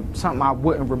meaning or something I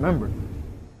wouldn't remember.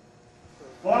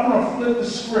 Well, I'm going to flip the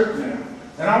script now,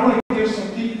 and I want to give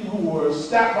some people who were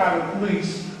stopped by the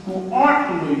police, who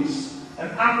aren't police,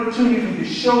 an opportunity to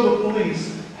show the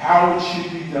police how it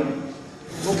should be done.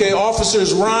 Okay,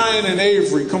 officers Ryan and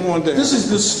Avery, come on down. This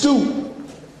is the stoop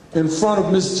in front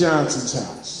of Miss Johnson's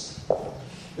house.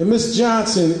 And Miss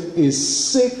Johnson is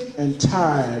sick and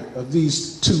tired of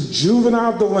these two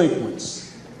juvenile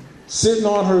delinquents sitting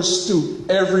on her stoop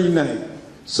every night.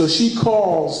 So she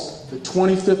calls the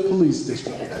 25th Police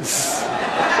District.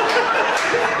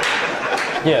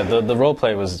 Yeah, the role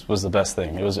play was the best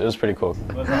thing. It was pretty cool.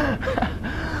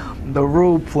 The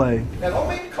role play. Now don't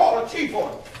make me call the chief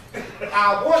on it.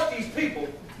 I want these people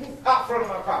out front of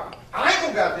my property. I ain't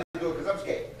gonna go out there and do it because I'm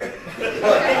scared.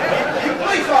 But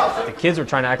police officer. The kids were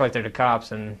trying to act like they're the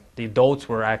cops, and the adults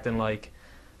were acting like,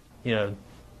 you know,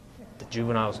 the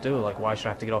juveniles do. Like, why should I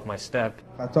have to get off my step?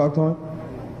 I talked to him.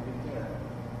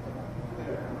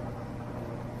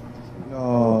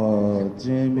 Oh,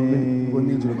 Jimmy. We'll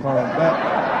need you to call him back.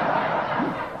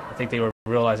 I think they were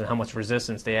realizing how much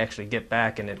resistance they actually get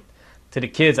back, and to the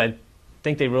kids, I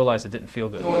think they realized it didn't feel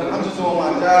good. I'm just doing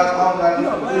my job. You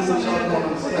know,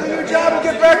 your job to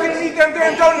get back and eat them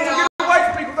damn donuts and get away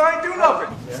from people that ain't do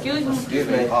nothing. Excuse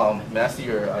me. May I see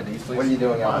your IDs, please? What are you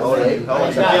doing out Oh, there?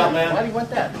 man. Why do you want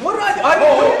that? What did I do? I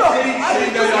didn't do nothing. I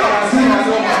didn't do nothing.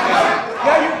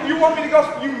 Now you want me to go?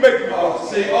 You make me go.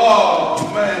 See, oh,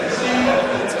 man. See?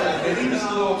 And he was a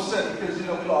little upset because, we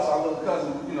lost our little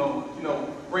cousin,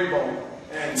 Rainbow.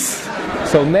 And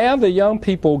So now the young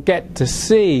people get to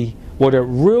see what it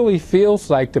really feels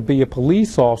like to be a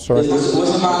police officer. What's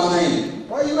your mom's name?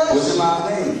 why are you asking? What's your mom's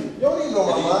name? You don't need to know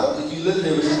my mom. If you live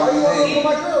there, what's your Why you mom's want to name? know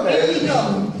my girl name?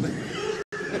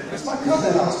 It's my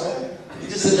cousin's house, man. You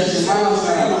just said that's your mom's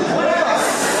name.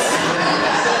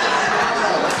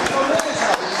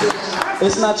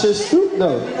 It's not your stoop,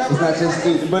 though. It's not your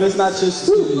stoop. But it's not your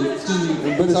stoop.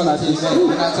 But it's not your stoop.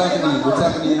 We're not talking to you. We're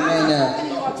talking to your man now.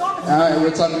 All right, we're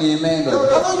talking to your man, though.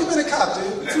 How long you been a cop,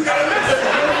 dude?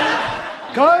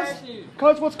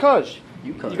 Cuz, what's cuz?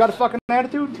 You got a fucking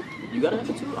attitude? You got an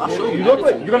attitude? I'll show you. You look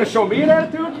like you're gonna show me an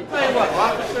attitude? Tell you what,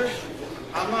 officers,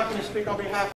 I'm not going to speak on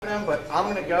behalf of them, but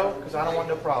I'm going to go because I don't want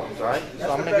no problems, all right?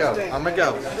 So I'm going to go. I'm going to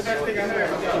go. That's the best thing I'm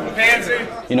doing. Fancy.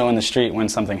 You know, in the street, when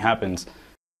something happens,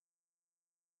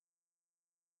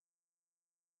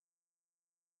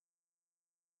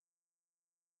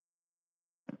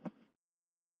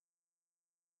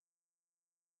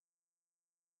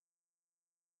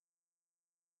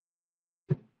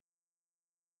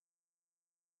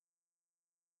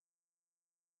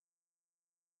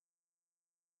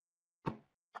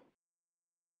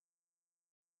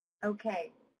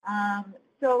 Okay,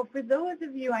 so for those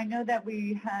of you, I know that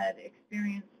we had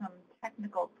experienced some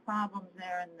technical problems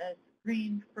there and the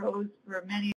screen froze for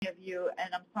many of you,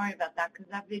 and I'm sorry about that because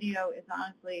that video is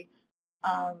honestly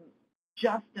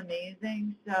just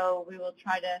amazing. So we will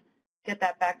try to get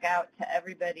that back out to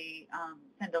everybody,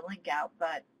 send a link out.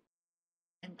 But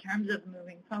in terms of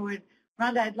moving forward,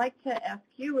 Rhonda, I'd like to ask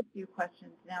you a few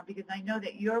questions now because I know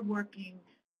that you're working.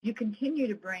 You continue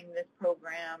to bring this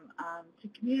program to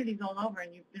communities all over,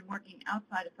 and you've been working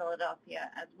outside of Philadelphia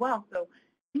as well. So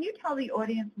can you tell the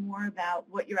audience more about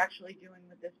what you're actually doing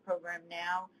with this program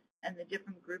now and the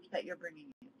different groups that you're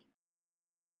bringing in?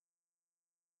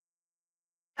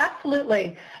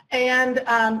 Absolutely. And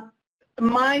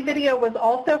my video was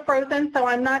also frozen, so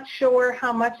I'm not sure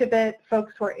how much of it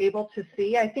folks were able to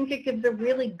see. I think it gives a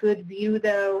really good view,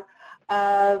 though,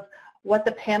 of what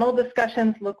the panel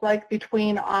discussions look like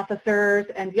between officers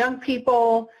and young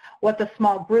people, what the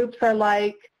small groups are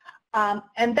like,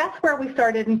 and that's where we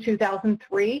started in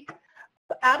 2003.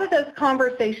 Out of those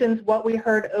conversations, what we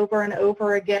heard over and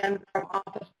over again from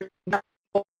officers,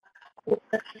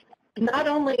 not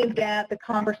only that the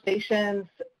conversations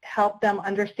help them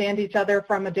understand each other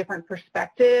from a different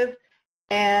perspective,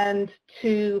 and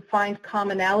to find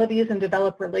commonalities and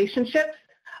develop relationships.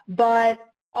 But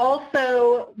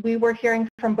also, we were hearing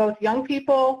from both young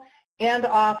people and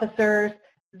officers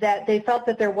that they felt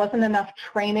that there wasn't enough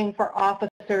training for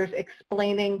officers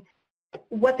explaining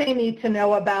what they need to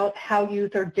know about how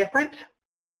youth are different,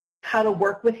 how to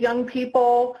work with young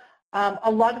people.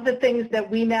 A lot of the things that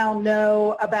we now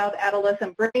know about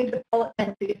adolescent brain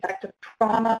development, the effect of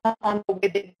trauma on the way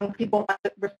that young people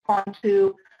respond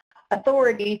to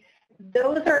authority,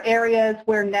 those are areas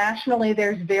where nationally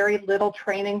there's very little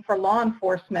training for law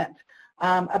enforcement.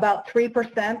 About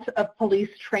 3% of police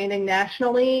training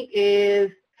nationally is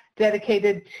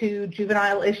dedicated to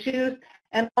juvenile issues,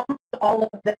 and almost all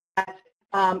of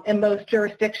that in most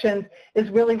jurisdictions is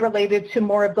really related to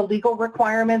more of the legal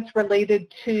requirements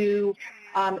related to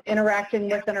interacting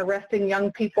with and arresting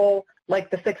young people, like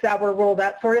the 6-hour rule,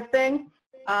 that sort of thing,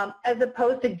 as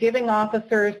opposed to giving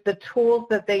officers the tools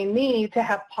that they need to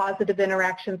have positive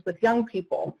interactions with young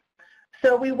people.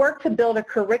 So we work to build a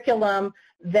curriculum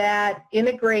that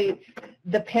integrates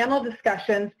the panel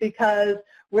discussions, because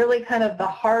really kind of the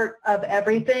heart of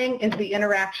everything is the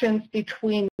interactions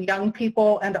between young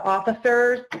people and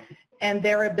officers and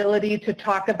their ability to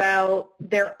talk about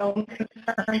their own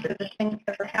concerns and the things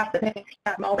that are happening at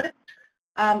that moment.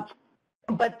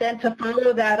 But then to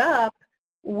follow that up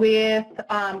with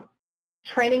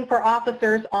training for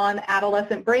officers on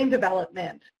adolescent brain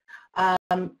development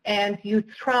and youth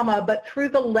trauma, but through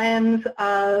the lens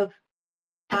of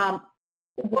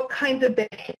what kinds of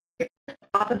behaviors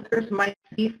officers might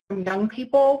see from young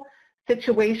people,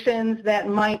 situations that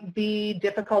might be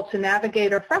difficult to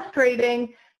navigate or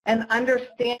frustrating, and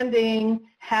understanding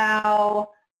how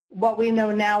what we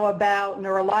know now about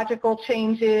neurological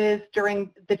changes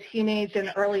during the teenage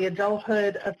and early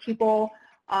adulthood of people,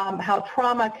 how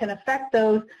trauma can affect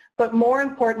those, but more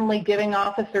importantly, giving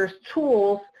officers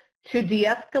tools to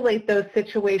de-escalate those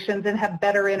situations and have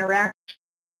better interactions.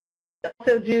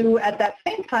 Also do, at that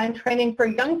same time, training for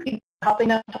young people, helping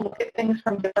them to look at things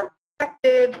from different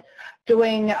perspectives,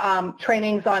 doing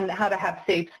trainings on how to have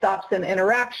safe stops and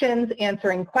interactions,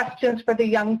 answering questions for the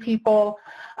young people.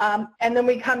 And then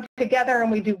we come together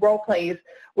and we do role plays,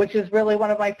 which is really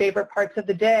one of my favorite parts of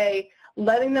the day,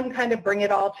 letting them kind of bring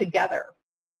it all together.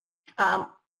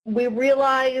 We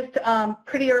realized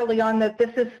pretty early on that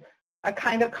this is a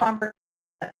kind of conversation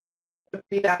that would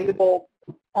be valuable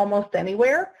almost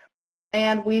anywhere.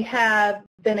 And we have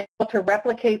been able to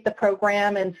replicate the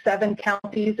program in 7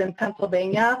 counties in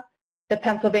Pennsylvania. The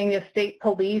Pennsylvania State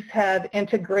Police have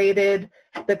integrated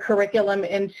the curriculum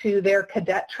into their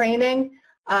cadet training.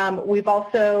 We've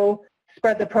also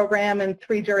spread the program in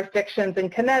 3 jurisdictions in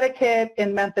Connecticut,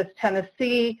 in Memphis,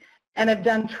 Tennessee, and have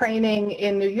done training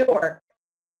in New York.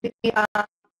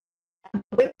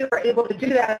 The way we were able to do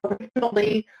that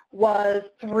originally was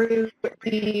through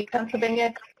the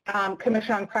Pennsylvania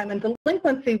Commission on Crime and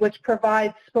Delinquency, which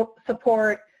provides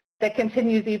support that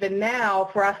continues even now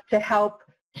for us to help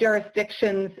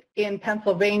jurisdictions in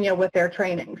Pennsylvania with their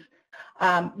trainings.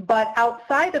 But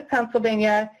outside of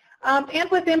Pennsylvania and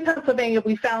within Pennsylvania,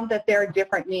 we found that there are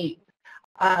different needs.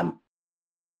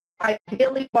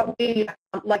 Ideally, what we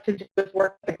like to do is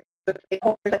work with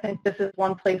stakeholders. I think this is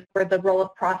one place where the role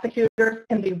of prosecutors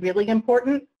can be really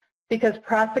important, because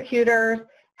prosecutors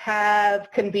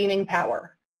have convening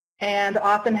power and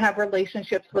often have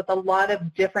relationships with a lot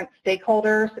of different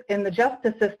stakeholders in the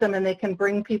justice system, and they can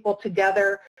bring people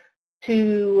together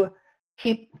to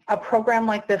keep a program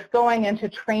like this going and to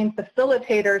train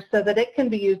facilitators so that it can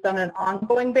be used on an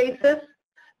ongoing basis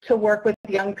to work with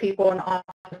young people and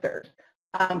officers.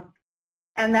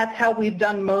 And that's how we've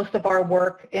done most of our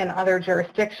work in other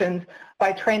jurisdictions,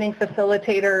 by training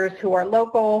facilitators who are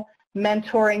local,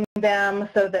 mentoring them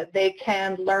so that they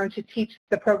can learn to teach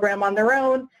the program on their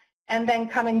own, and then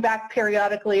coming back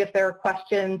periodically if there are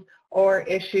questions or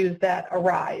issues that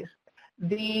arise.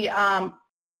 We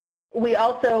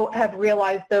also have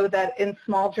realized, though, that in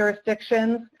small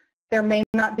jurisdictions, there may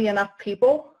not be enough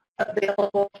people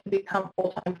available to become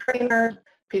full-time trainers.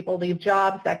 People leave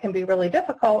jobs. That can be really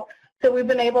difficult. So we've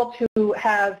been able to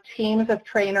have teams of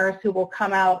trainers who will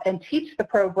come out and teach the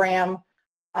program,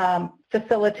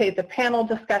 facilitate the panel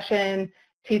discussion,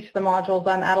 teach the modules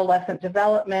on adolescent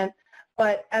development.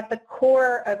 But at the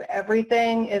core of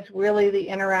everything is really the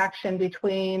interaction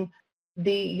between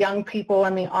the young people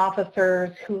and the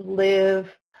officers who live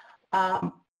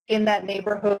in that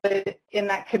neighborhood, in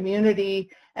that community,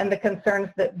 and the concerns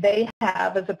that they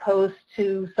have, as opposed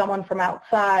to someone from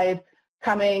outside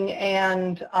coming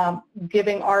and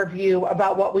giving our view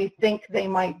about what we think they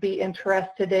might be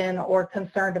interested in or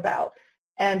concerned about.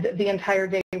 And the entire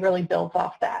day really builds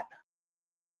off that.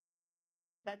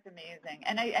 That's amazing.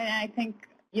 And I think,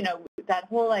 you know, that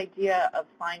whole idea of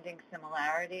finding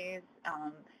similarities,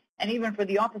 and even for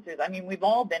the officers, I mean, we've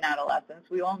all been adolescents.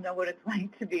 We all know what it's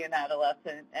like to be an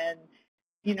adolescent. And,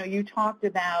 you know, you talked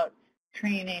about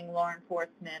training law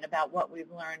enforcement about what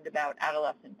we've learned about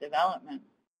adolescent development.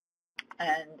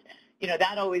 And, you know,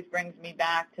 that always brings me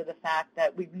back to the fact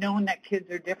that we've known that kids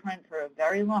are different for a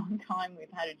very long time. We've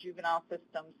had a juvenile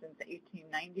system since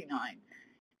 1899.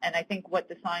 And I think what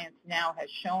the science now has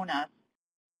shown us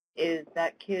is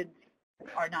that kids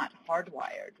are not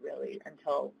hardwired, really,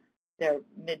 until their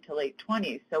mid to late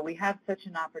 20s. So we have such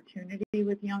an opportunity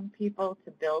with young people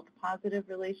to build positive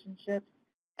relationships.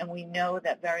 And we know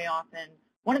that very often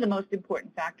one of the most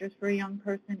important factors for a young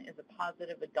person is a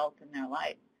positive adult in their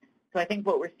life. So I think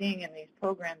what we're seeing in these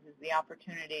programs is the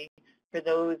opportunity for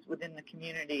those within the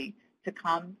community to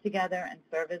come together and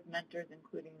serve as mentors,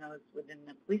 including those within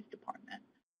the police department.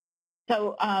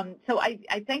 So,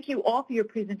 I thank you all for your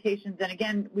presentations. And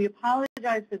again, we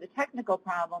apologize for the technical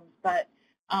problems, but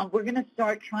we're going to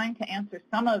start trying to answer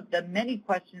some of the many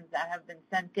questions that have been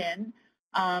sent in.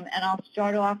 And I'll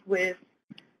start off with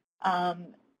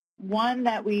one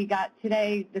that we got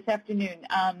today, this afternoon.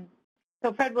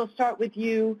 So Fred, we'll start with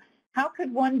you. How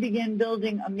could one begin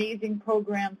building amazing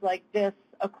programs like this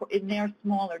in their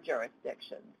smaller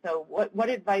jurisdictions? So what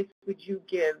advice would you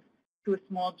give to a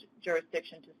small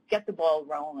jurisdiction to get the ball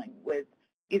rolling with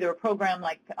either a program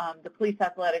like the Police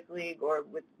Athletic League or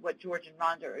with what George and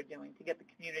Rhonda are doing to get the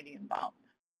community involved?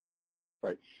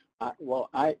 Right. Well,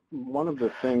 one of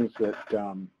the things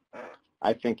that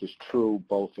I think is true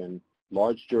both in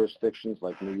large jurisdictions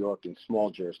like New York and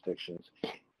small jurisdictions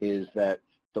is that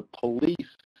the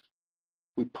police,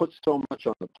 we put so much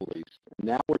on the police, and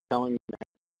now we're telling them to get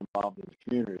involved in the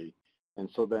community, and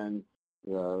so then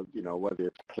you know, whether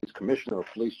it's police commissioner or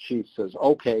police chief says,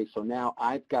 okay, so now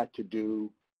I've got to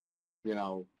do, you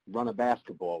know, run a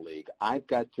basketball league. I've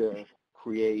got to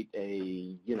create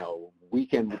a, you know,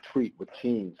 weekend retreat with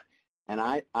teens.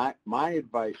 And my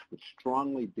advice would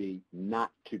strongly be not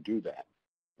to do that,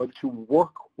 but to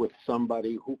work with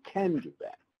somebody who can do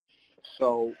that.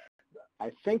 So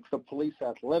I think the Police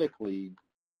Athletic League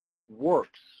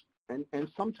works, and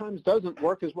sometimes doesn't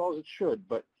work as well as it should,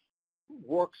 but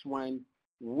works when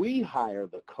we hire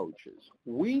the coaches,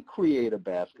 we create a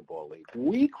basketball league,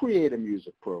 we create a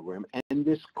music program, and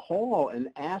this call and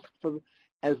ask for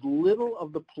as little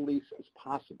of the police as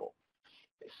possible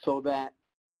so that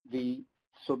we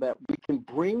can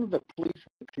bring the police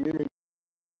and the community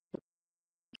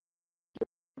to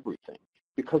everything,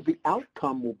 because the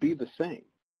outcome will be the same.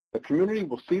 The community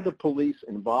will see the police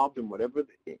involved in whatever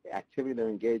activity they're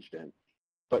engaged in,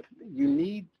 but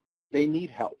they need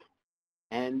help.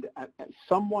 And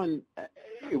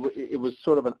it was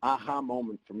sort of an aha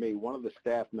moment for me. One of the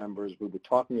staff members, we were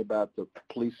talking about the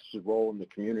police's role in the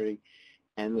community,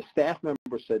 and the staff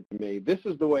member said to me, this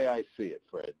is the way I see it,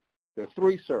 Fred. There are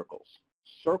 3 circles.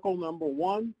 Circle number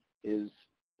 1 is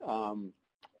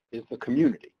the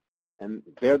community, and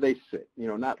there they sit, you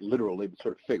know, not literally, but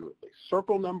sort of figuratively.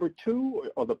 Circle number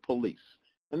 2 are the police,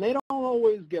 and they don't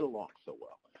always get along so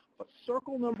well. But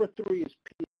circle number 3 is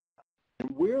people.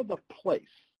 And we're the place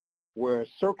where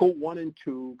circle 1 and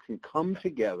 2 can come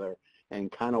together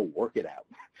and kind of work it out.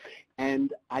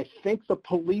 And I think the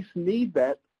police need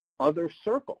that other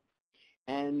circle.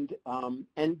 And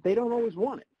they don't always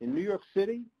want it. In New York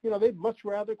City, you know, they'd much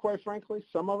rather, quite frankly,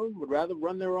 some of them would rather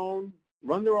run their own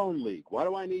league. Why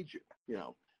do I need you?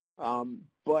 You know.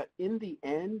 But in the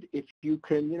end, if you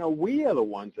can, you know, we are the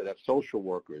ones that have social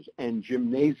workers and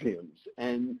gymnasiums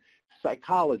and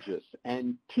psychologists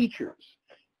and teachers.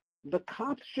 The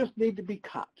cops just need to be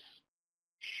cops.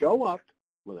 Show up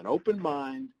with an open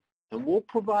mind, and we'll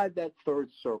provide that 3rd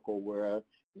circle where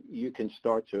you can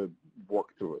start to work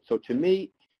through it. So to me,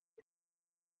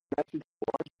 that's a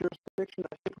large jurisdiction.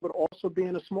 I think it would also be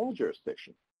in a small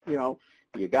jurisdiction. You know,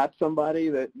 you got somebody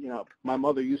that, you know, my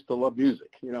mother used to love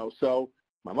music, you know, so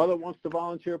my mother wants to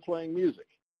volunteer playing music.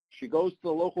 She goes to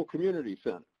the local community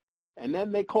center. And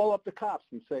then they call up the cops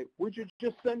and say, would you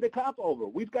just send a cop over?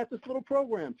 We've got this little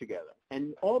program together.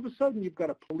 And all of a sudden, you've got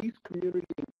a police community,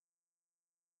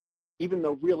 even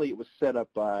though really it was set up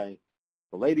by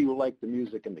the lady who liked the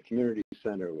music in the community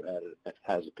center who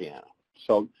has a piano.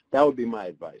 So that would be my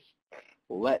advice.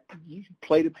 You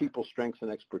play to people's strengths and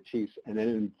expertise, and then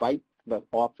invite the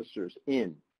officers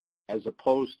in, as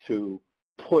opposed to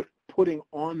putting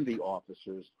on the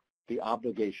officers the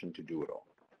obligation to do it all.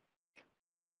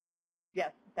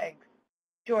 Yes, thanks.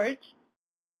 George?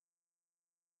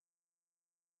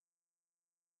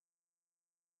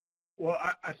 Well,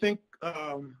 I think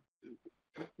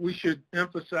we should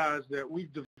emphasize that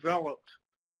we've developed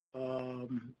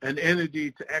an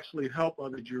entity to actually help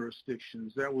other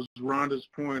jurisdictions. That was Rhonda's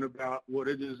point about what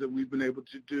it is that we've been able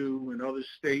to do in other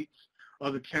states,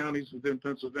 other counties within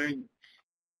Pennsylvania.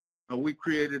 We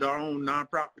created our own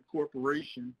nonprofit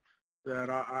corporation that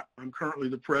I'm currently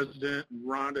the president, and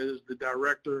Rhonda is the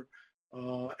director.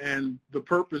 And the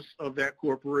purpose of that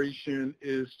corporation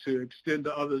is to extend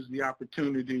to others the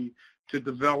opportunity to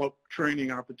develop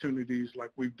training opportunities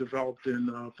like we've developed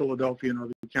in Philadelphia and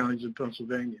other counties in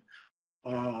Pennsylvania.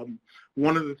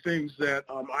 One of the things that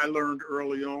I learned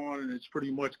early on, and it's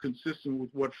pretty much consistent with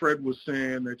what Fred was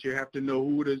saying, that you have to know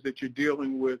who it is that you're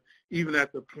dealing with, even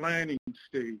at the planning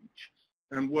stage,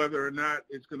 and whether or not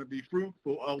it's going to be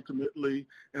fruitful ultimately,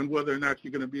 and whether or not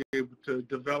you're going to be able to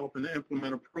develop and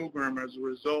implement a program as a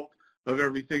result of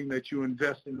everything that you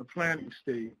invest in the planning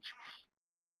stage.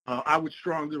 I would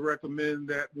strongly recommend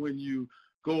that when you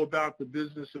go about the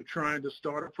business of trying to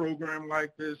start a program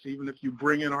like this, even if you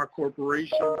bring in our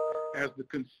corporation as the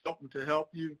consultant to help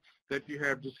you, that you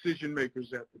have decision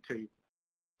makers at the table,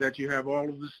 that you have all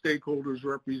of the stakeholders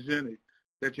represented,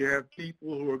 that you have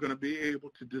people who are going to be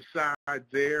able to decide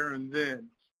there and then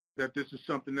that this is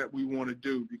something that we want to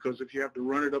do. Because if you have to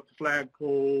run it up the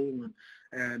flagpole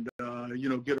and you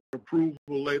know, get approval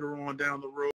later on down the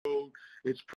road,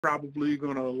 it's probably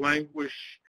going to languish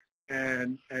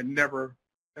and never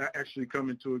actually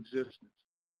come into existence.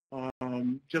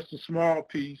 Just a small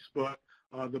piece, but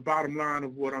the bottom line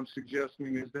of what I'm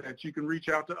suggesting is that you can reach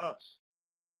out to us,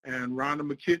 and Rhonda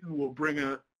McKitton will bring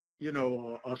a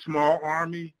small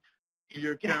army to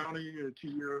your county or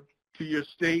to your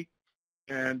state,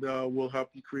 and we'll help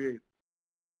you create it.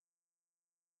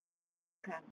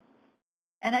 Okay.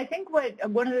 And I think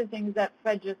one of the things that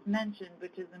Fred just mentioned,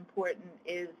 which is important,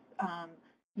 is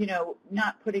you know,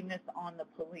 not putting this on the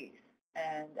police.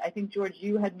 And I think, George,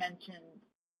 you had mentioned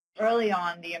early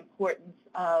on the importance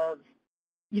of,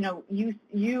 you know,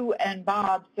 you and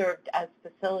Bob served as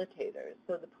facilitators,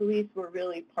 so the police were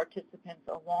really participants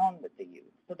along with the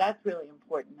youth. So that's really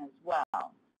important as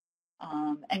well.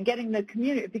 And getting the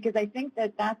community, because I think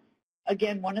that that's,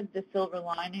 again, one of the silver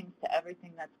linings to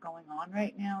everything that's going on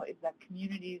right now is that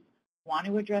communities want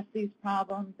to address these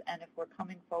problems, and if we're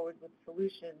coming forward with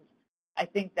solutions, I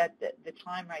think that the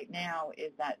time right now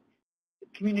is that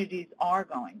communities are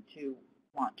going to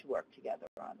want to work together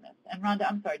on this. And Rhonda,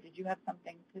 I'm sorry, did you have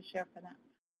something to share for that?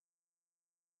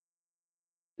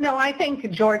 No, I think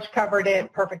George covered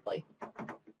it perfectly.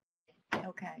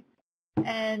 Okay.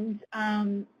 And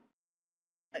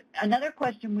another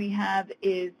question we have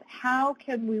is, how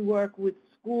can we work with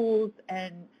schools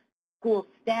and school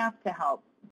staff to help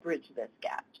bridge this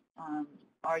gap?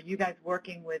 Are you guys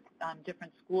working with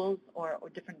different schools or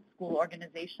different school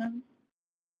organizations?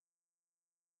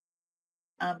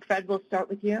 Fred, we'll start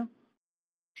with you.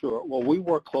 Sure. Well, we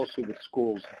work closely with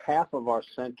schools. Half of our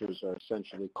centers are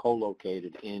essentially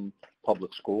co-located in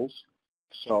public schools.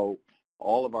 So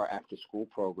all of our after-school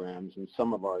programs and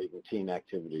some of our even teen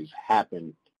activities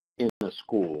happen in a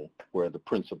school where the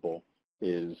principal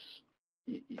is,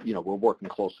 you know, we're working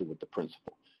closely with the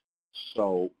principal.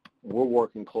 So we're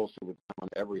working closely with them on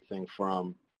everything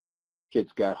from kids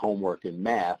got homework in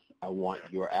math, I want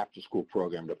your after-school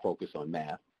program to focus on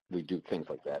math. We do things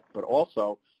like that. But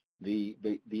also the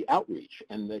outreach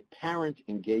and the parent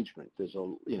engagement. There's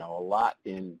a lot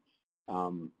in,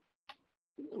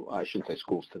 I shouldn't say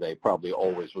schools today, probably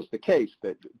always was the case,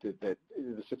 that the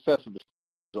success of the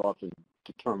is often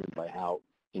determined by how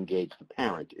engaged the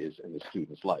parent is in the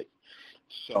student's life.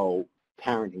 So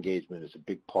parent engagement is a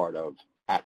big part of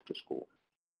after school.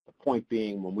 The point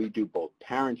being, when we do both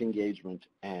parent engagement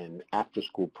and after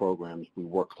school programs, we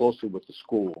work closely with the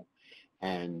school.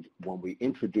 And when we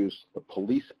introduce the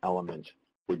police element,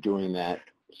 we're doing that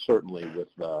certainly with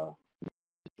the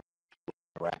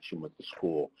interaction with the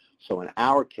school. So in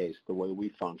our case, the way we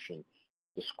function,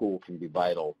 the school can be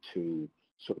vital to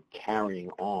sort of carrying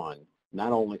on,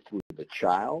 not only through the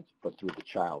child, but through the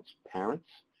child's parents,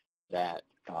 that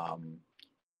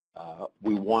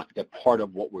we want that part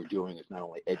of what we're doing is not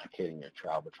only educating your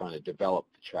child, but trying to develop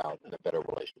the child in a better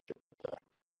relationship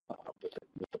with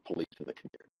the police and the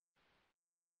community.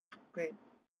 Great.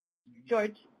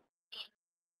 George?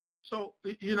 So,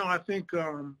 you know, I think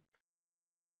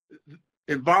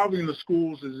involving the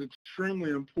schools is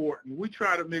extremely important. We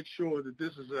try to make sure that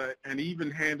this is an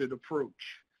even-handed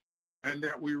approach and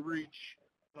that we reach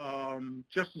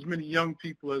just as many young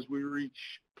people as we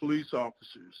reach police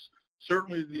officers.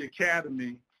 Certainly the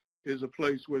academy is a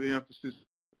place where the emphasis is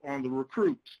on the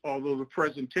recruits, although the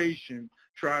presentation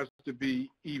tries to be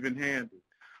even-handed.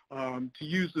 To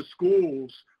use the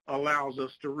schools, allows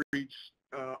us to reach,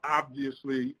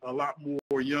 obviously, a lot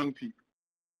more young people.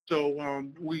 So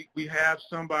we have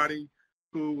somebody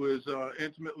who is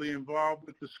intimately involved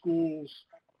with the schools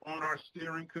on our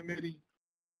steering committee.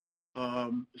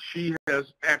 She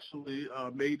has actually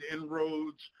made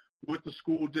inroads with the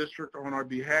school district on our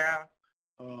behalf.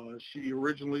 She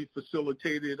originally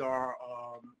facilitated our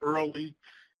early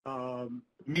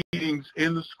meetings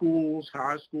in the schools,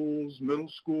 high schools, middle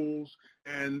schools,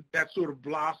 and that sort of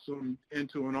blossomed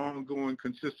into an ongoing,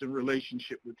 consistent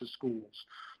relationship with the schools.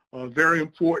 Very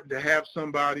important to have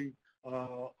somebody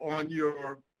on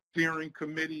your steering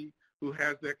committee who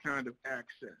has that kind of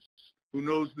access, who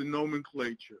knows the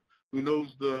nomenclature, who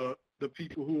knows the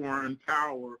people who are in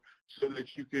power so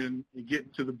that you can get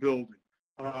into the building.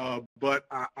 But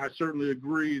I certainly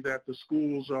agree that the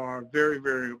schools are very,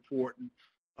 very important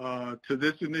to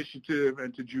this initiative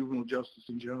and to juvenile justice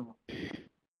in general.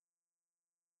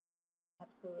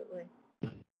 Absolutely.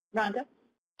 Rhonda?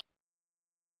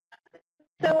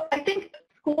 So I think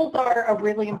schools are a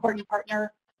really important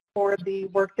partner for the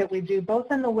work that we do,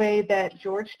 both in the way that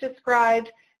George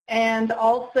described and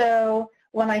also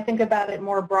when I think about it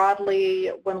more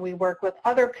broadly when we work with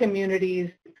other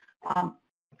communities.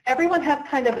 Everyone has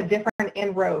kind of a different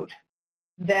inroad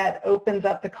that opens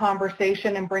up the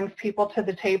conversation and brings people to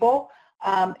the table.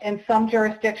 In some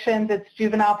jurisdictions, it's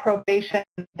juvenile probation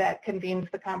that convenes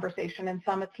the conversation. In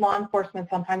some, it's law enforcement,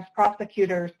 sometimes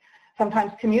prosecutors,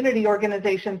 sometimes community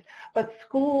organizations. But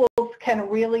schools can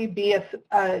really be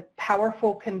a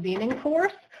powerful convening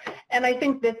force. And I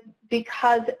think that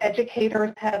because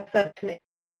educators have such an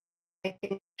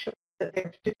making sure that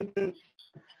their students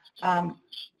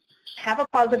have a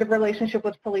positive relationship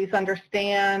with police,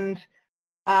 understand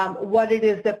what it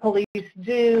is that police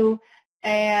do,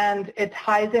 and it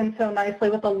ties in so nicely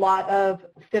with a lot of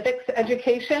civics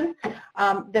education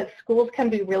that schools can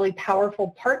be really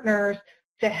powerful partners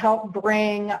to help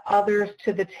bring others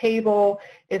to the table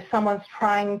if someone's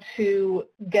trying to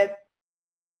get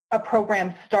a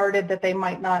program started that they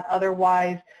might not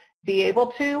otherwise be able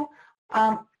to.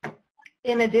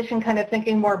 In addition, kind of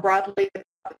thinking more broadly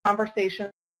about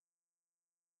conversations,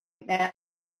 and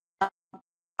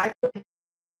I put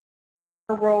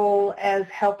a role as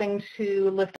helping to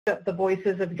lift up the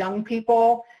voices of young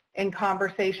people in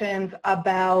conversations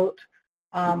about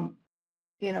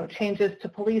changes to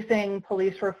policing,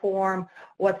 police reform,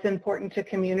 what's important to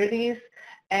communities,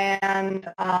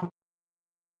 and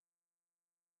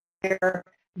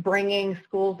bringing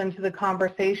schools into the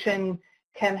conversation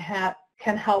can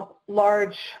help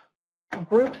large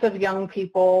groups of young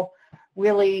people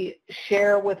really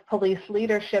share with police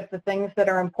leadership the things that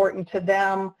are important to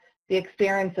them, the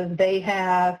experiences they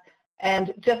have,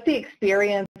 and just the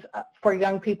experience for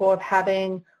young people of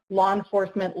having law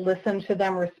enforcement listen to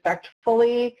them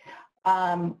respectfully,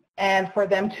 and for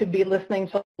them to be listening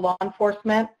to law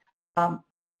enforcement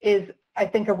is, I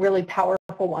think, a really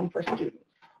powerful one for students.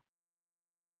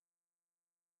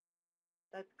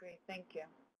 That's great. Thank you.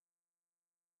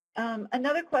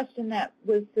 Another question that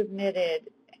was submitted,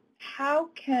 how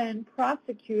can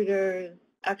prosecutors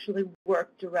actually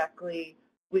work directly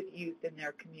with youth in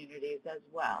their communities as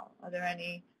well? Are there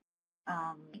any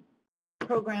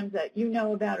programs that you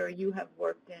know about or you have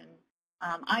worked in?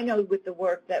 I know with the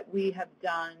work that we have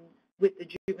done with the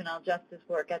juvenile justice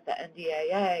work at the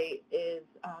NDAA is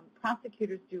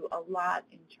prosecutors do a lot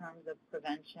in terms of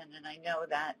prevention, and I know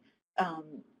that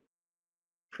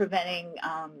preventing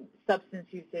substance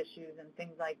use issues and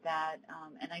things like that,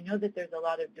 and I know that there's a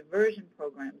lot of diversion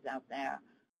programs out there.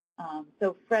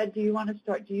 So Fred, do you want to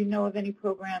start? Do you know of any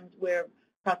programs where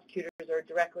prosecutors are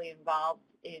directly involved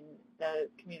in the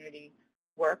community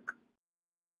work?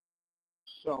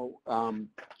 So I'll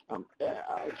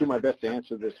do my best to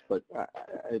answer this, but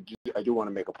I do want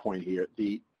to make a point here.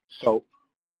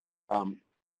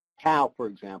 Cal, for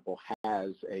example,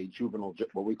 has a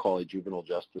what we call a juvenile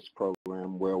justice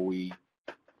program where we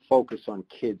focus on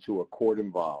kids who are court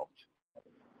involved.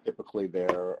 Typically,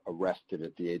 they're arrested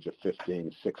at the age of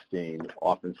 15, 16,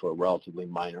 often for a relatively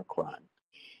minor crime.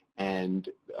 And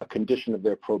a condition of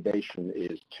their probation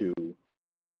is to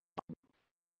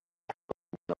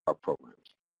our programs.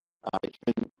 It's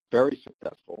been very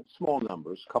successful, small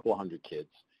numbers, a couple of hundred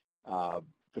kids, but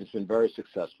it's been very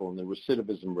successful, and the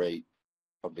recidivism rate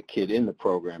of the kid in the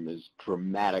program is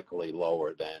dramatically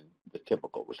lower than the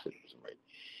typical recidivism rate.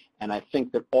 And I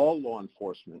think that all law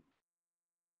enforcement,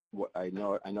 I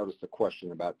noticed the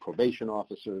question about probation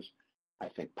officers. I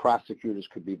think prosecutors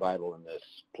could be vital in this,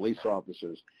 police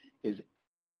officers, is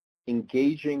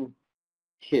engaging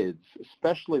kids,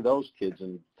 especially those kids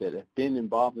that have been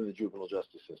involved in the juvenile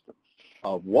justice system,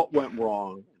 of what went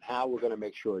wrong and how we're going to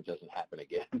make sure it doesn't happen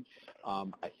again,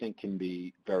 I think can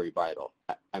be very vital.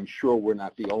 I'm sure we're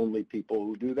not the only people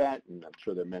who do that, and I'm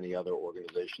sure there are many other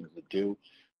organizations that do,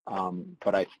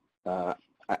 but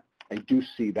I do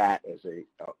see that as a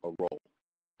role.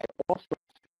 I also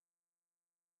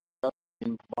see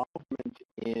involvement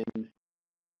in,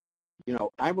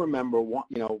 I remember,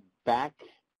 back,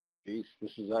 geez,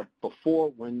 this is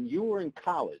before when you were in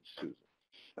college, Susan.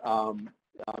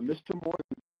 Mr.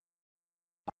 Morgan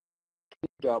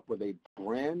came up with a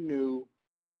brand new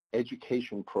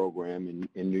education program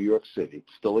in New York City,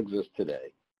 still exists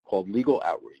today, called Legal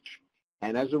Outreach.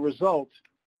 And as a result,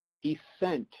 he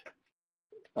sent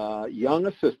young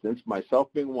assistants, myself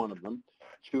being one of them,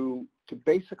 to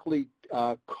basically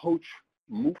coach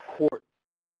moot court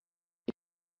in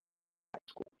high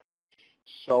school.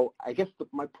 So I guess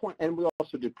my point, and we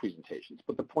also did presentations,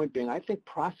 but the point being, I think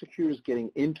prosecutors getting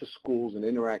into schools and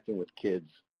interacting with kids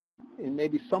in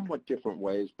maybe somewhat different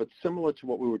ways, but similar to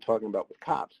what we were talking about with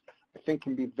cops, I think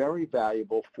can be very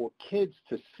valuable for kids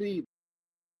to see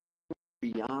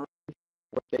beyond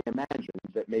what they imagined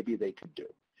that maybe they could do.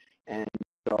 And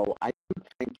so I do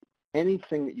think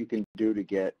anything that you can do to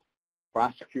get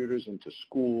prosecutors into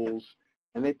schools,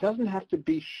 and it doesn't have to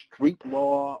be street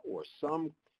law or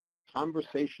some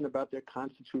conversation about their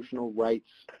constitutional rights.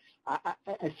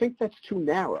 I think that's too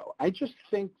narrow. I just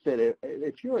think that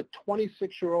if you're a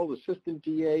 26-year-old assistant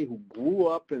DA who grew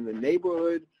up in the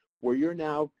neighborhood where you're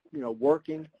now,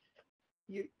 working,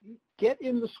 you get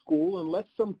in the school and let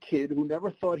some kid who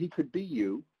never thought he could be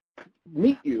you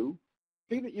meet you,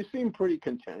 see that you seem pretty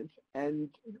content, and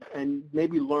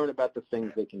maybe learn about the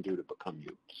things they can do to become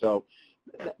you. So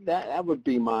that would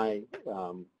be my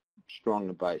strong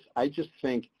advice. I just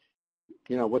think,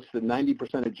 what's the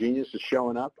 90% of genius is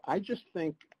showing up? I just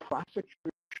think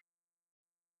prosecutors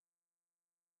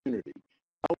community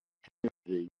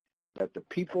that the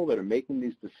people that are making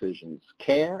these decisions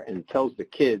care and tells the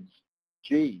kids,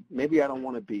 gee, maybe I don't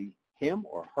want to be him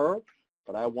or her,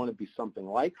 but I want to be something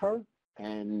like her,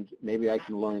 and maybe I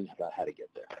can learn about how to get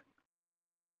there.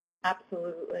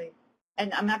 Absolutely.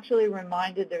 And I'm actually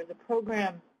reminded there's a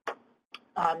program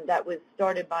that was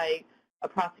started by a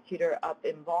prosecutor up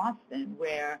in Boston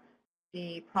where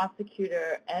the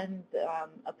prosecutor and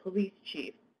a police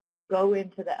chief go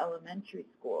into the elementary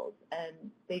schools and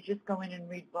they just go in and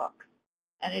read books.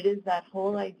 And it is that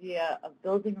whole idea of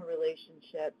building a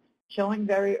relationship, showing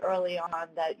very early on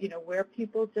that, we're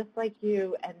people just like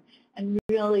you, and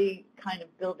really kind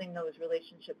of building those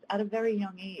relationships at a very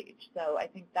young age. So I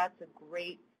think that's a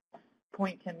great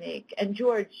point to make. And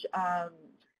George,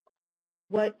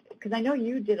 because I know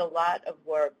you did a lot of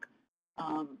work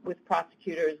with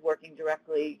prosecutors working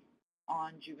directly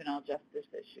on juvenile justice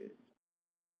issues.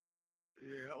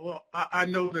 Yeah, well, I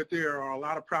know that there are a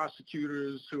lot of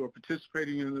prosecutors who are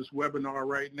participating in this webinar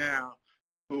right now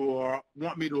who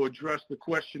want me to address the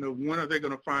question of when are they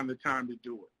going to find the time to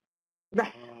do it.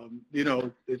 Right.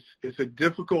 It's a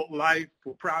difficult life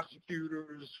for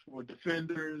prosecutors, for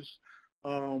defenders.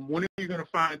 When are you going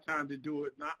to find time to do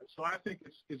it? So I think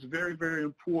it's very, very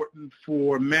important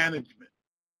for management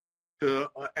to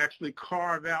actually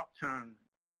carve out time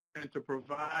and to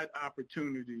provide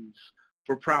opportunities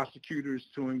for prosecutors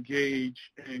to engage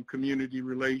in community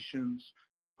relations,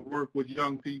 to work with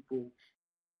young people,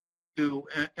 to,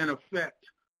 in effect,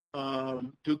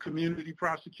 do community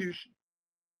prosecution.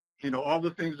 All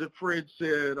the things that Fred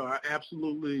said are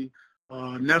absolutely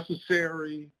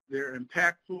necessary, they're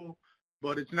impactful,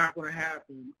 but it's not going to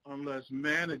happen unless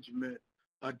management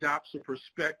adopts a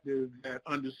perspective that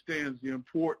understands the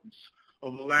importance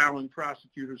of allowing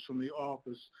prosecutors from the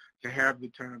office to have the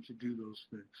time to do those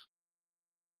things.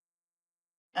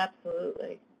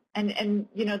 Absolutely. And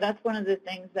that's one of the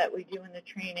things that we do in the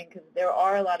training, because there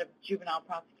are a lot of juvenile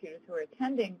prosecutors who are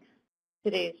attending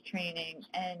today's training.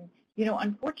 And,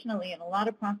 unfortunately, in a lot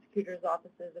of prosecutors'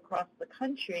 offices across the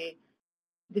country,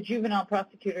 the juvenile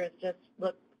prosecutors just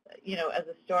look, as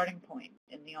a starting point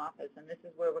in the office. And this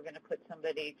is where we're going to put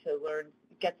somebody to learn,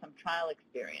 get some trial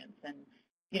experience. And,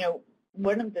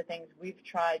 one of the things we've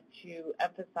tried to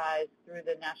emphasize through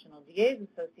the National DA's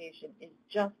Association is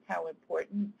just how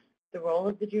important the role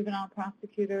of the juvenile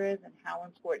prosecutor is and how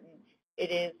important it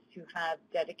is to have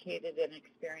dedicated and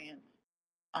experienced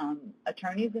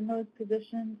attorneys in those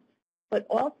positions, but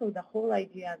also the whole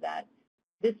idea that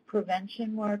this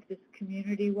prevention work, this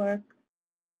community work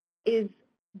is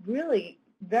really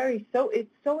it's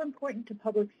so important to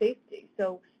public safety.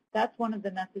 So that's one of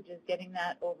the messages, getting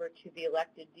that over to the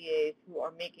elected DAs who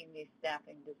are making these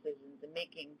staffing decisions and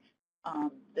making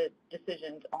the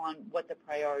decisions on what the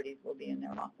priorities will be in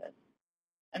their office.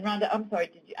 And Rhonda, I'm sorry,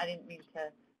 I didn't mean to,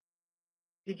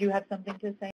 did you have something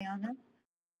to say on this?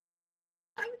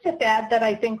 I would just add that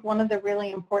I think one of the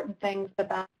really important things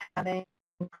about having,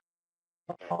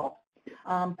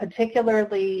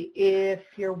 particularly if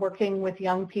you're working with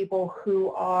young people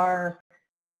who are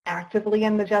actively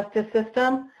in the justice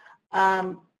system,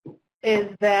 is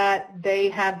that they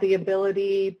have the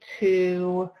ability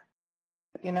to,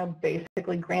 you know,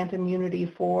 basically grant immunity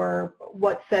for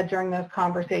what's said during those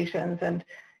conversations. And,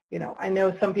 you know, I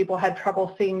know some people had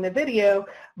trouble seeing the video,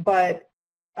 but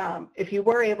if you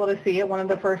were able to see it, one of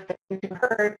the first things you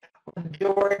heard was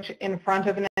George in front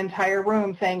of an entire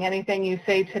room saying, anything you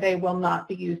say today will not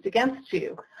be used against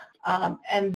you.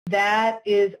 And that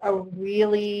is a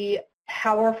really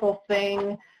powerful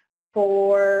thing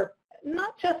for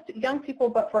not just young people,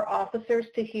 but for officers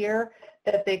to hear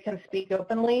that they can speak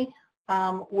openly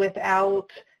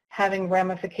without having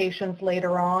ramifications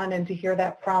later on, and to hear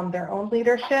that from their own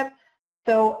leadership.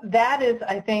 So that is,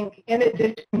 I think, in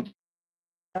addition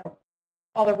to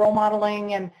all the role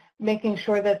modeling and making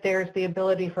sure that there's the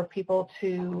ability for people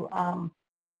to,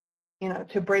 you know,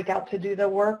 to break out to do the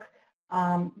work.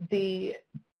 When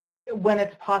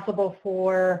it's possible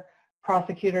for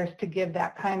prosecutors to give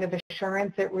that kind of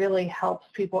assurance, it really helps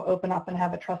people open up and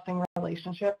have a trusting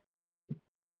relationship.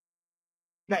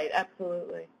 Right,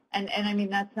 absolutely. And I mean,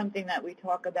 that's something that we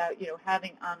talk about, you know,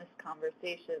 having honest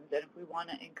conversations, and if we want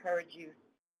to encourage you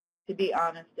to be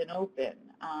honest and open.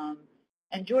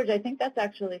 And George, I think that's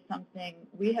actually something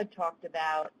we had talked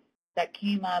about that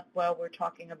came up while we're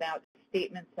talking about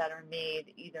statements that are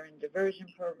made either in diversion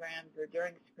programs or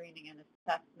during screening and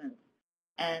assessments.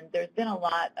 And there's been a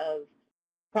lot of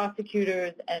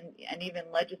prosecutors and even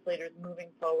legislators moving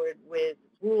forward with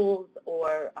rules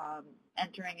or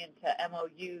entering into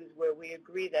MOUs where we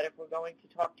agree that if we're going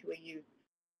to talk to a youth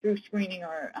through screening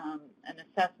or an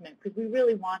assessment, because we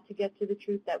really want to get to the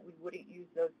truth, that we wouldn't use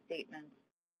those statements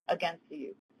against the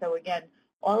youth. So again,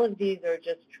 all of these are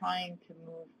just trying to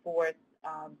move forth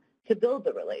to build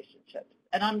the relationships.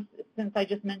 And since I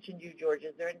just mentioned you, George,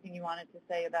 is there anything you wanted to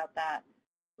say about that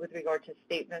with regard to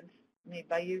statements made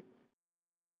by youth?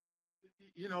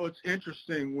 You know, it's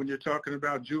interesting when you're talking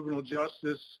about juvenile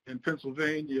justice in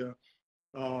Pennsylvania,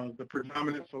 the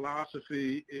predominant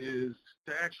philosophy is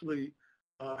to actually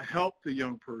help the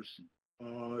young person.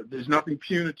 There's nothing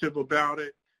punitive about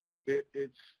it.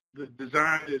 The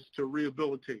design is to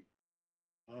rehabilitate.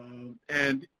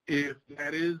 And if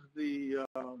that is the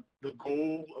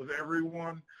goal of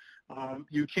everyone,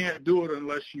 you can't do it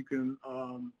unless you can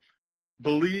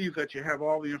believe that you have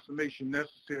all the information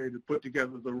necessary to put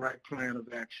together the right plan of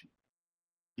action.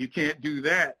 You can't do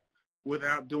that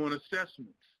without doing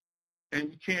assessments.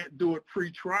 And you can't do it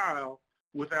pre-trial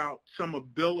without some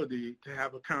ability to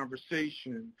have a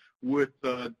conversation with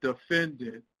the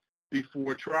defendant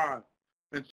before trial.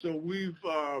 And so we've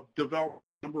developed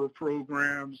a number of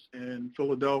programs in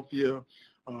Philadelphia.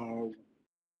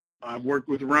 I've worked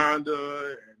with Rhonda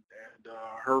and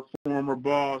her former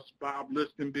boss, Bob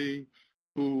Listenby,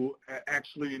 who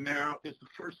actually now is the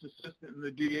first assistant in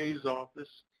the DA's office.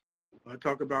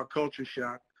 Talk about culture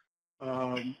shock.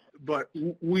 But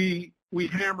we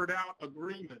hammered out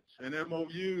agreements and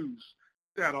MOUs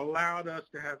that allowed us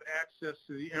to have access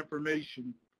to the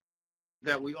information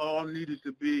that we all needed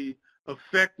to be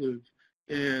effective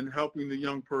in helping the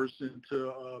young person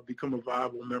to become a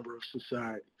viable member of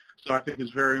society. So I think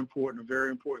it's very important, a very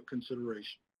important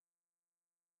consideration.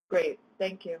 Great,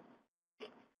 thank you.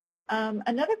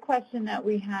 Another question that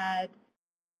we had,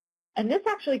 and this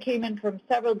actually came in from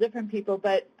several different people,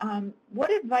 but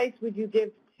what advice would you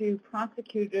give to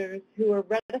prosecutors who are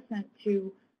reticent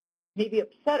to maybe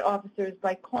upset officers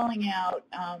by calling out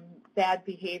bad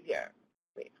behavior?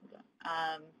 Wait, hold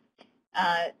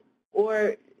on.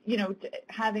 Or, you know,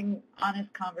 having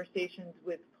honest conversations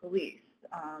with police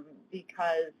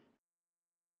because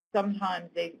sometimes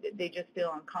they just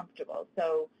feel uncomfortable.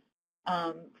 So,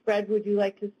 Fred, would you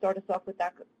like to start us off with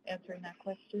that, answering that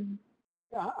question?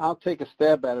 I'll take a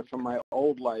stab at it from my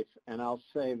old life, and I'll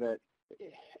say that,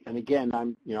 and again,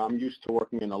 I'm used to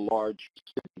working in a large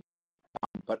city,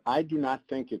 but I do not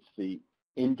think it's the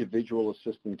individual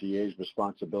assistant DA's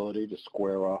responsibility to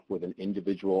square off with an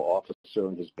individual officer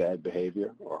and his bad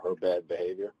behavior or her bad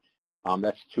behavior.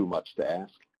 That's too much to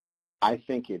ask. I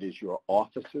think it is your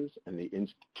officers and the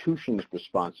institution's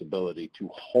responsibility to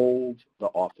hold the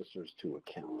officers to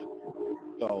account.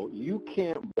 So you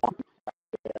can't walk out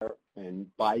there and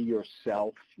by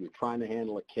yourself, you're trying to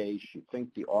handle a case, you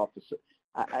think the officer,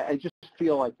 I just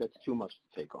feel like that's too much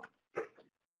to take on.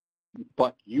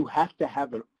 But you have to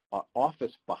have an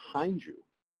office behind you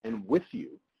and with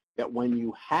you that when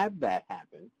you have that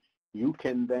happen, you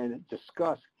can then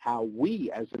discuss how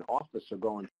we as an office are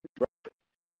going to address it.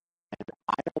 And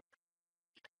I don't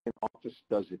think an office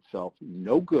does itself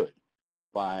no good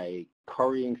by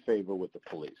currying favor with the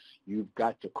police. You've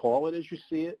got to call it as you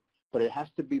see it, but it has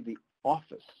to be the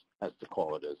office has to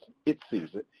call it as it sees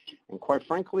it. And quite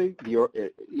frankly, in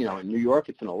New York,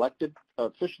 it's an elected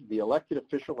official. The elected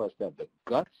official has to have the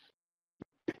guts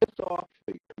to piss off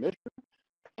the commissioner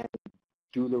and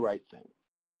do the right thing.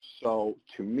 So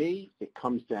to me, it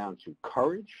comes down to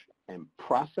courage and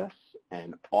process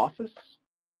and office,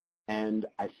 and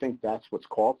I think that's what's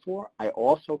called for. I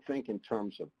also think in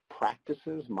terms of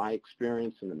practices, my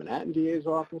experience in the Manhattan DA's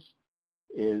office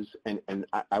is, and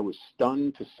I was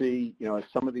stunned to see, as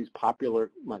some of these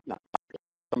some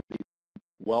of these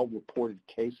well-reported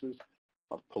cases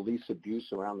of police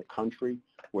abuse around the country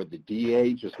where the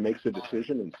DA just makes a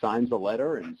decision and signs a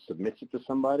letter and submits it to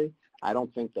somebody. I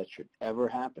don't think that should ever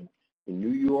happen. In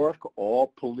New York,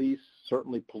 all police,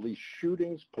 certainly police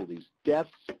shootings, police deaths,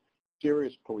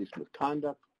 serious police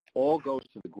misconduct, all goes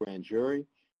to the grand jury.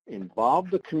 Involve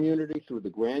the community through the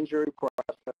grand jury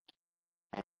process.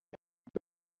 And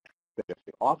if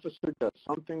the officer does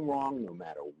something wrong, no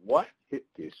matter what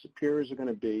the superiors are going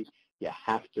to be, you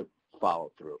have to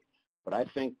follow through. But I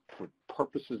think for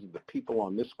purposes of the people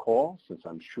on this call, since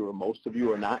I'm sure most of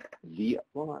you are not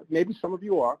maybe some of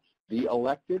you are, the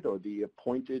elected or the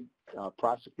appointed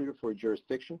prosecutor for a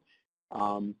jurisdiction,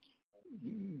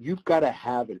 you've got to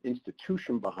have an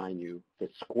institution behind you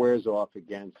that squares off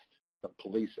against the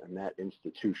police and that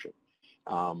institution.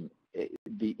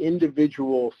 The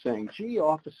individual saying, gee,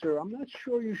 officer, I'm not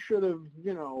sure you should have,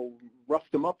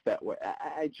 roughed them up that way.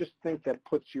 I just think that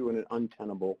puts you in an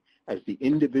untenable, as the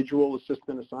individual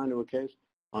assistant assigned to a case,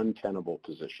 untenable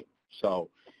position. So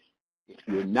if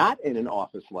you're not in an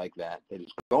office like that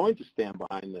is going to stand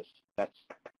behind this,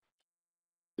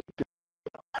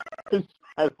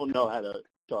 I don't know how to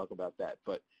talk about that.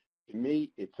 But to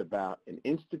me, it's about an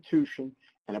institution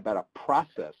and about a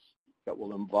process that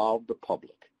will involve the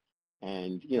public.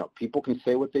 And, people can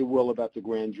say what they will about the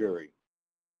grand jury.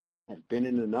 I've been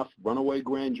in enough runaway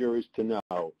grand juries to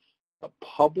know the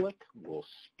public will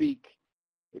speak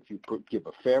if you give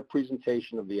a fair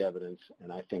presentation of the evidence,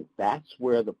 and I think that's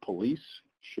where the police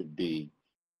should be.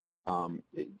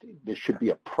 There should be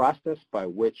a process by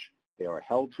which they are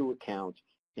held to account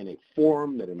in a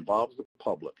forum that involves the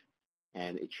public,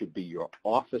 and it should be your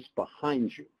office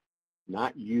behind you,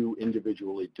 not you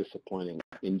individually disciplining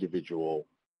individual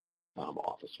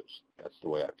officers. That's the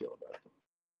way I feel about it.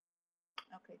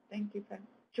 Okay, thank you, Fred.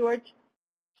 George?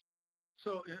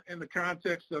 So in the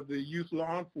context of the youth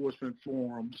law enforcement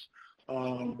forums,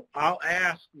 I'll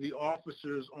ask the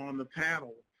officers on the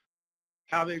panel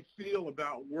how they feel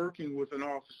about working with an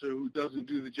officer who doesn't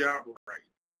do the job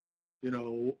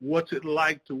right. What's it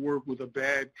like to work with a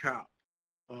bad cop?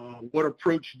 What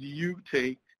approach do you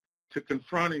take to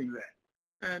confronting that?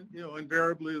 And,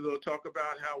 invariably they'll talk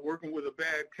about how working with a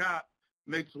bad cop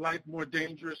makes life more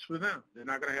dangerous for them. They're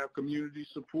not going to have community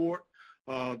support.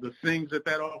 The things that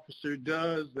officer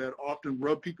does that often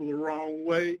rub people the wrong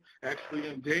way actually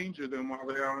endanger them while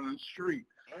they're out on the street.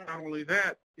 Not only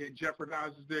that, it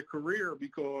jeopardizes their career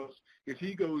because if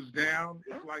he goes down,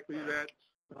 it's likely that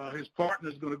his partner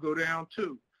is going to go down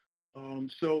too.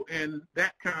 So in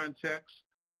that context,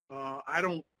 I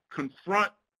don't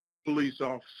confront police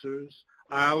officers.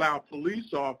 I allow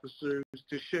police officers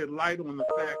to shed light on the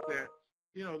fact that,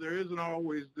 there isn't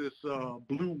always this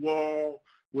blue wall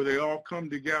where they all come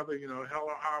together, hell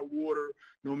or high water,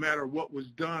 no matter what was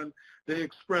done. They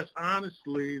express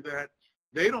honestly that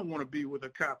they don't want to be with a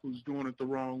cop who's doing it the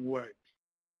wrong way.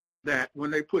 That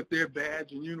when they put their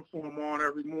badge and uniform on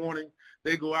every morning,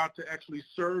 they go out to actually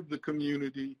serve the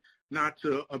community, not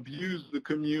to abuse the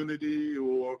community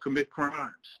or commit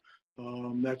crimes.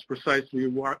 That's precisely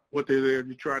what they're there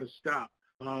to try to stop.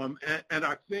 And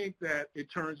I think that it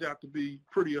turns out to be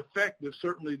pretty effective.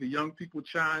 Certainly the young people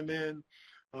chime in.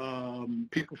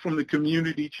 People from the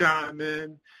community chime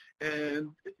in,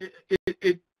 and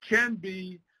it can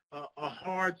be a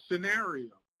hard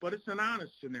scenario, but it's an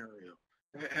honest scenario.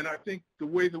 And I think the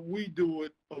way that we do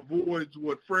it avoids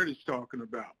what Fred is talking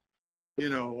about,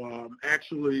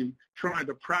 actually trying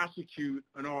to prosecute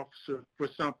an officer for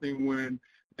something when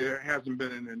there hasn't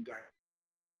been an indictment.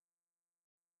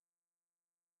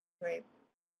 Great.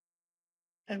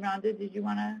 And Rhonda, did you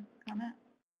want to comment?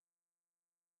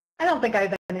 I don't think I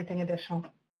have anything additional.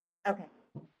 Okay,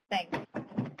 thanks.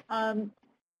 And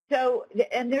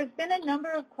there's been a number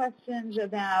of questions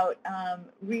about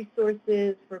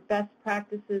resources for best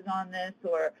practices on this,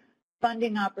 or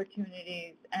funding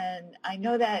opportunities, and I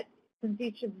know that since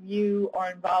each of you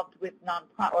are involved with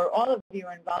nonprofit, or all of you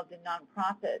are involved in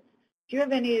nonprofits, do you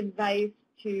have any advice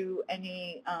to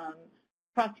any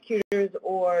prosecutors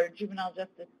or juvenile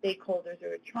justice stakeholders who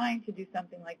are trying to do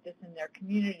something like this in their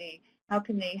community? How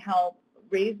can they help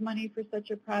raise money for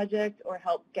such a project or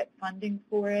help get funding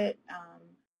for it?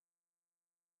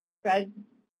 Fred,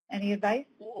 any advice?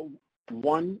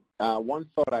 One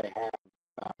thought I have,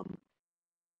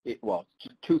 well,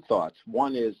 two thoughts.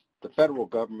 One is the federal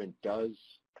government does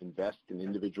invest in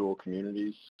individual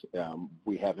communities.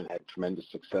 We haven't had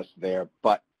tremendous success there,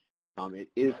 but it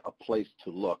is a place to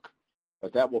look.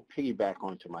 But that will piggyback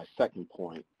onto my second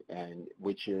point, and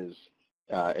which is,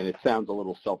 and it sounds a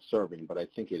little self-serving, but I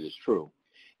think it is true,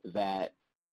 that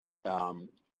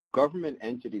government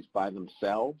entities by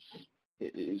themselves,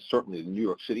 certainly the New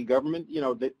York City government, you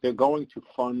know, they're going to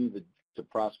fund the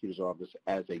prosecutor's office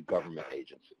as a government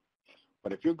agency.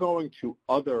 But if you're going to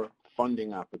other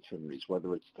funding opportunities,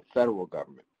 whether it's the federal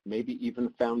government, maybe even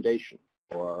a foundation,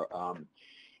 or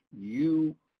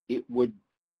it would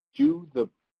do the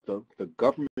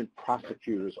government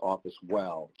prosecutor's office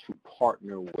well to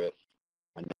partner with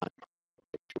a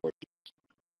nonprofit,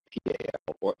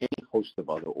 PAL, or any host of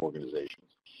other organizations,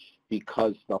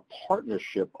 because the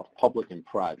partnership of public and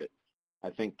private, I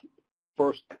think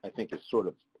is sort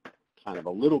of kind of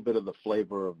a little bit of the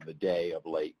flavor of the day of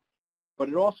late, but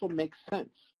it also makes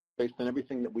sense based on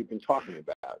everything that we've been talking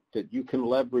about, that you can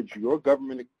leverage your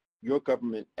government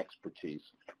expertise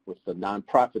with the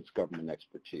nonprofit's government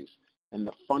expertise, and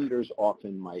the funders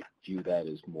often might view that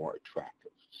as more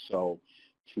attractive. So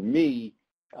to me,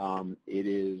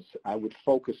 I would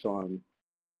focus on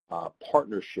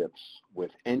partnerships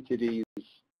with entities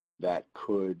that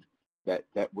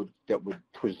would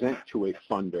present to a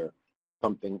funder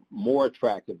something more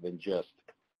attractive than just,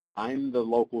 I'm the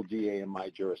local DA in my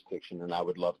jurisdiction and I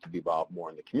would love to be involved more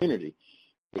in the community.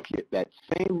 If you, that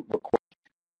same request,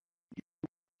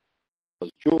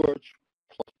 plus George,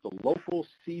 plus the local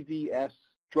CVS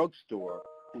drugstore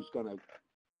who's going to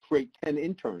create 10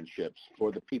 internships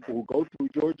for the people who go through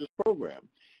George's program.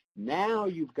 Now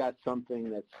you've got something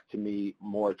that's, to me,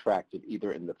 more attractive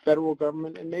either in the federal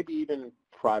government and maybe even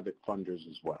private funders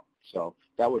as well. So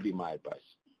that would be my advice.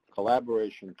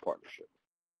 Collaboration, partnership.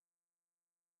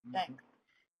 Thanks.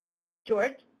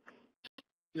 George?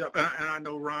 Yep, and I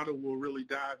know Rhonda will really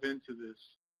dive into this,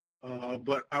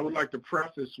 but I would like to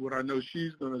preface what I know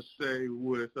she's going to say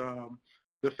with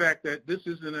the fact that this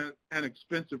isn't an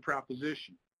expensive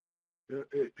proposition.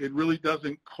 It really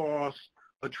doesn't cost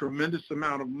a tremendous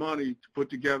amount of money to put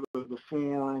together the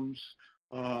forums,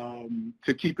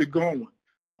 to keep it going.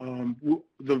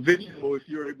 The video, if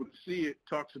you're able to see it,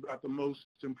 talks about the most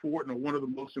important, or one of the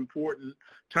most important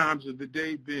times of the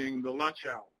day being the lunch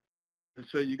hour. And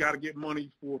so you got to get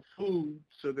money for food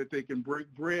so that they can break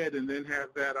bread and then have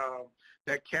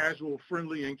that casual,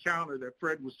 friendly encounter that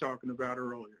Fred was talking about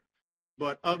earlier.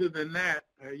 But other than that,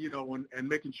 and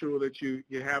making sure that you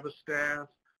have a staff,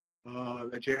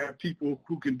 that you have people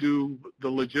who can do the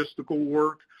logistical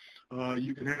work,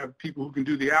 you can have people who can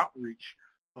do the outreach.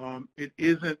 It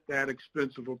isn't that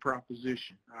expensive a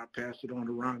proposition. I'll pass it on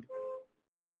to Rhonda.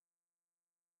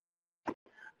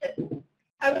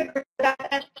 I would agree with that.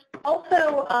 And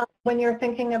also, when you're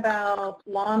thinking about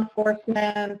law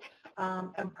enforcement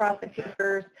and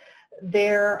prosecutors,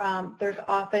 there's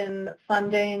often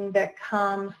funding that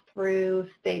comes through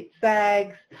state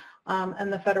SAGs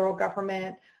and the federal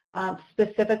government,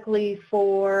 specifically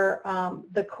for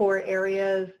the core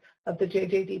areas of the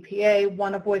JJDPA,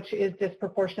 one of which is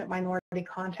disproportionate minority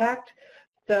contact.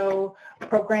 So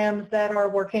programs that are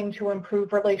working to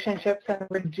improve relationships and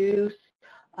reduce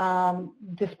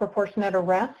disproportionate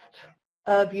arrest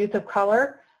of youth of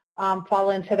color fall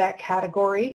into that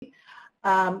category.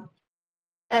 And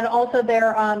also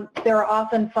there are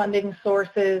often funding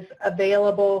sources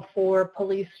available for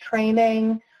police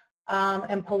training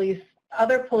and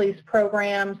other police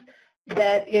programs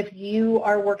that if you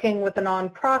are working with a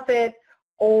nonprofit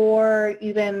or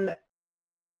even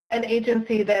an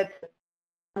agency that's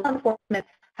law enforcement,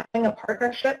 having a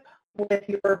partnership with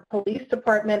your police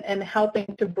department and helping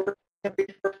to bring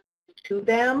resources to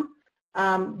them,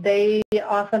 they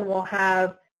often will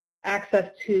have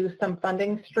access to some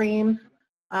funding streams.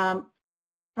 But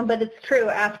it's true,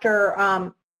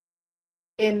 after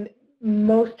in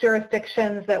most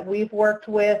jurisdictions that we've worked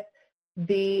with,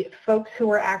 the folks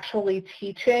who are actually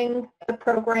teaching the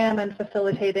program and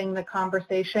facilitating the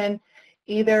conversation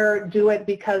either do it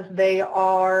because they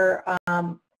are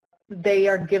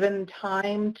given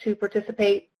time to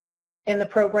participate in the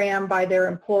program by their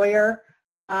employer,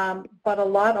 but a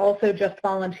lot also just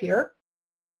volunteer.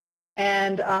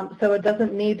 And so it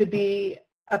doesn't need to be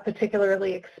a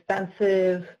particularly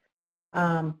expensive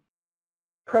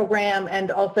program,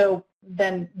 and also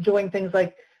then doing things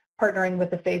like partnering with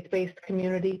the faith-based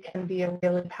community can be a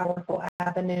really powerful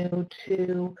avenue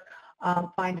to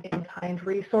find in-kind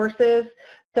resources.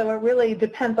 So it really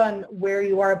depends on where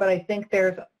you are, but I think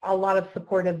there's a lot of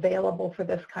support available for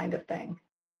this kind of thing.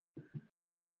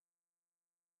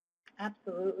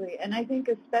 Absolutely, and I think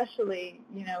especially,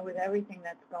 you know, with everything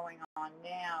that's going on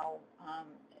now,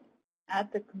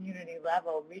 at the community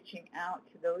level, reaching out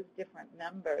to those different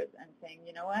members and saying,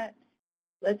 you know what,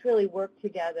 let's really work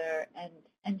together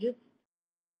and just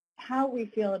how we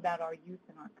feel about our youth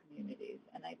in our communities.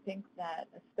 And I think that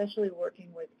especially working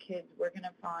with kids, we're going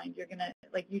to find, you're going to,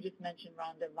 like you just mentioned,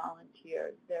 Rhonda,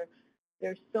 volunteers.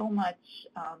 There's so much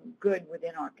good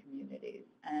within our communities,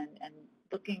 and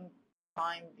looking to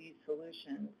find these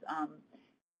solutions.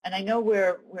 And I know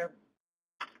we're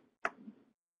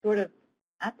sort of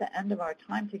at the end of our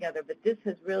time together, but this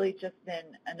has really just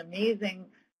been an amazing,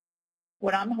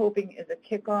 what I'm hoping is a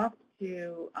kickoff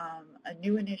to a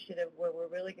new initiative where we're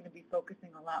really going to be focusing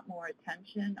a lot more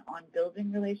attention on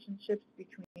building relationships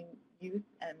between youth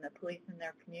and the police in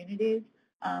their communities.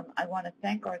 I want to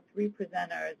thank our three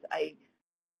presenters. I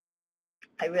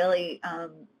really,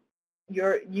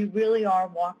 you really are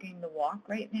walking the walk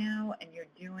right now, and you're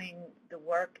doing the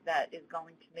work that is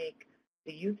going to make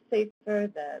the youth safer,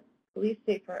 the police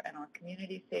safer, and our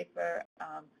community safer.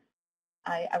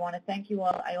 I want to thank you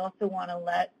all. I also want to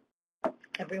let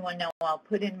everyone know, I'll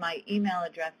put in my email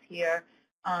address here.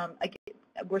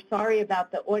 We're sorry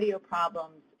about the audio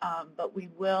problems, but we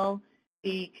will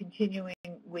be continuing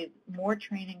with more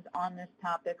trainings on this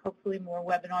topic, hopefully more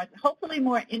webinars, hopefully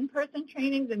more in-person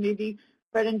trainings, and maybe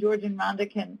Fred and George and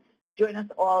Rhonda can join us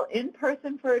all in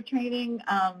person for a training.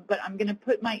 But I'm going to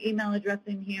put my email address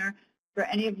in here for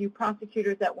any of you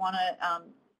prosecutors that want to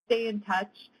stay in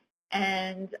touch.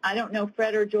 And I don't know,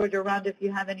 Fred or George or Rhonda, if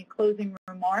you have any closing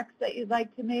remarks that you'd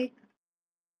like to make.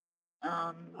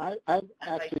 I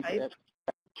actually have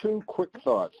two quick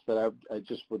thoughts that I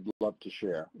just would love to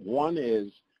share. One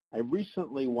is, I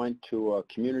recently went to a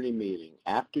community meeting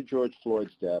after George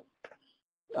Floyd's death,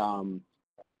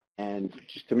 and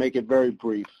just to make it very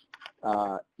brief,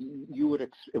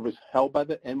 it was held by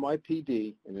the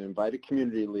NYPD and it invited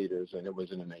community leaders, and it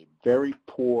was in a very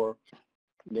poor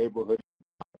neighborhood,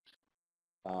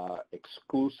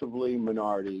 exclusively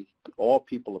minority, all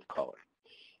people of color.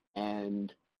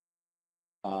 And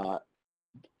I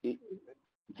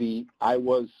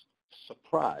was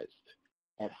surprised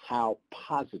at how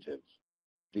positive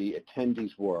the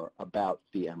attendees were about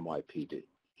the NYPD.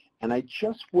 And I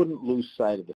just wouldn't lose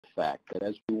sight of the fact that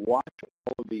as we watch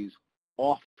all of these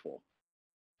awful,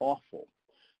 awful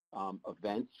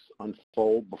events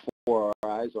unfold before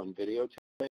our eyes on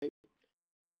videotape,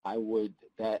 I would,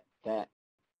 the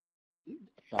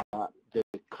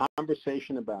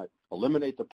conversation about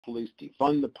eliminate the police,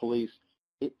 defund the police,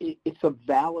 it's a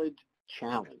valid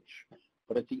challenge.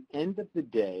 But at the end of the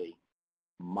day,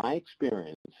 my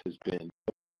experience has been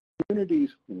the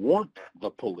communities want the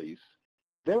police.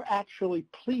 They're actually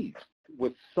pleased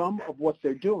with some of what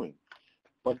they're doing,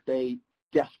 but they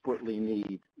desperately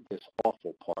need this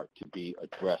awful part to be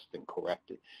addressed and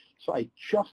corrected. So I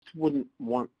just wouldn't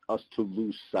want us to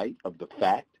lose sight of the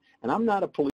fact, and I'm not a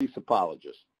police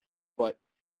apologist, but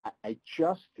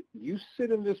you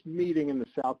sit in this meeting in the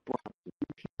South Bronx, and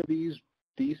you hear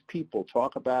these people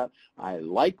talk about, I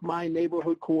like my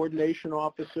neighborhood coordination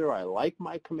officer, I like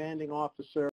my commanding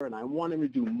officer, and I want him to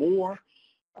do more.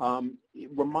 It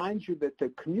reminds you that the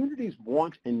communities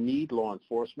want and need law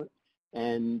enforcement,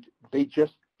 and they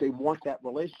want that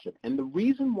relationship. And the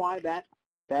reason why that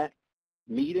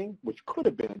meeting, which could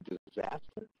have been a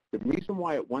disaster, the reason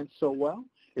why it went so well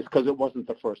is because it wasn't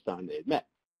the first time they had met.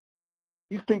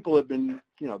 These people have been,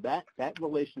 that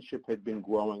relationship had been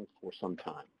growing for some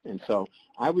time. And so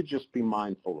I would just be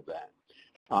mindful of that.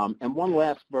 And one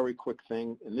last very quick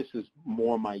thing, and this is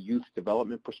more my youth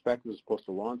development perspective as opposed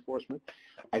to law enforcement.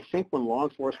 I think when law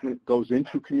enforcement goes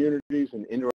into communities and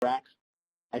interacts,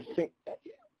 I think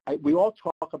we all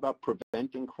talk about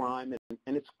preventing crime,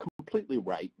 and it's completely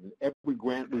right. In every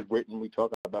grant we've written, we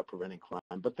talk about preventing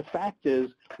crime. But the fact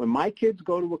is, when my kids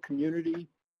go to a community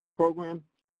program,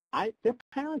 their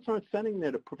parents aren't sending them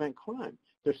there to prevent crime.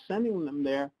 They're sending them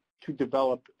there to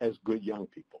develop as good young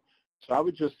people. So I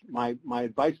would just, my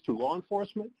advice to law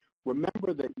enforcement,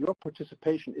 remember that your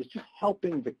participation is just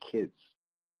helping the kids.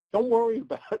 Don't worry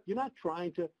about, you're not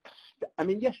trying to,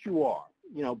 yes, you are,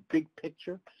 big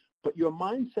picture, But your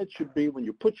mindset should be when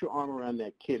you put your arm around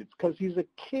that kid, it's because he's a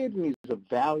kid and he's of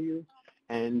value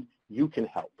and you can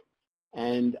help.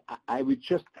 And I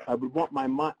would want my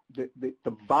mind, the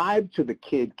vibe to the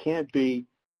kid can't be,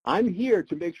 I'm here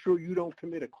to make sure you don't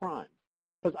commit a crime.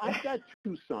 Because I've got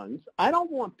two sons. I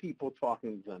don't want people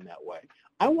talking to them that way.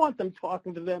 I want them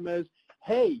talking to them as,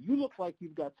 hey, you look like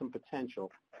you've got some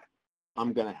potential.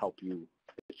 I'm going to help you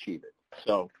achieve it.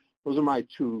 So those are my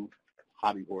two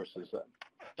hobby horses.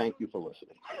 Thank you for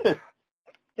listening.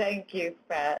 Thank you,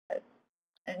 Fred.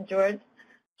 And George?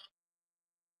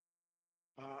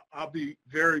 I'll be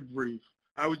very brief.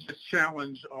 I would just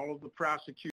challenge all of the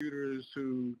prosecutors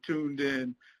who tuned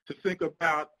in to think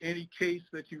about any case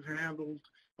that you've handled,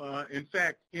 in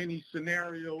fact, any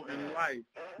scenario in life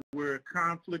where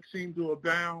conflict seemed to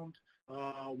abound,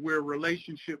 where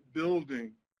relationship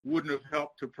building wouldn't have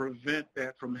helped to prevent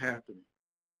that from happening.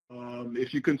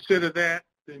 If you consider that,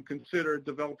 then consider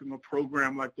developing a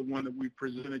program like the one that we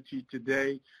presented to you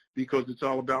today, because it's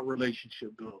all about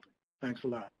relationship building. Thanks a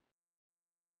lot.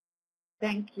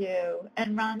 Thank you.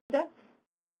 And Rhonda?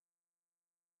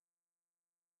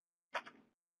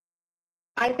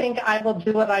 I think I will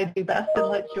do what I do best and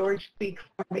let George speak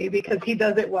for me because he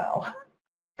does it well.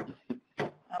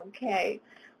 Okay.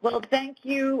 Well, thank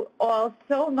you all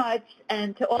so much.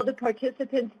 And to all the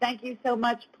participants, thank you so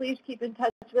much. Please keep in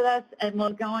touch with us, and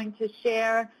we're going to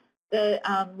share the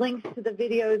links to the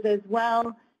videos as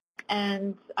well.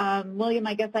 And William,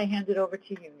 I guess I hand it over to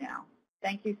you now.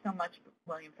 Thank you so much,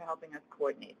 William, for helping us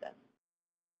coordinate this.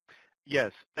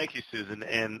 Yes, thank you, Susan.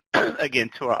 And again,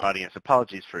 to our audience,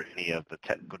 apologies for any of the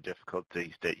technical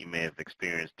difficulties that you may have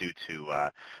experienced due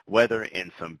to weather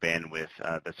and some bandwidth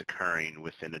that's occurring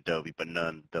within Adobe. But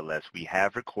nonetheless, we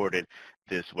have recorded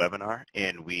this webinar,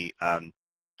 and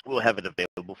we'll have it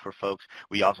available for folks.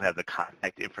 We also have the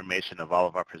contact information of all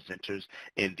of our presenters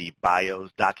in the bios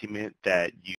document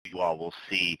that you all will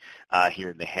see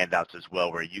here in the handouts as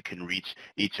well, where you can reach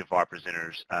each of our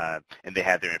presenters, and they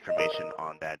have their information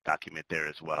on that document there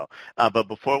as well. But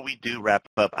before we do wrap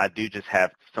up, I do just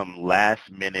have some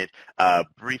last-minute,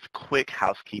 brief, quick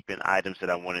housekeeping items that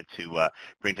I wanted to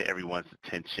bring to everyone's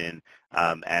attention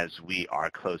as we are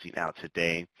closing out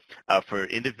today. For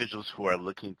individuals who are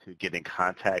looking to get in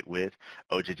contact with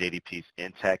OJJDP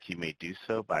NTTAC, you may do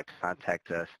so by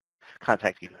contacting us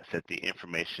at the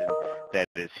information that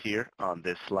is here on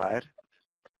this slide.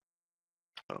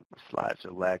 Oh, the slides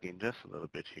are lagging just a little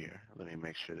bit here. Let me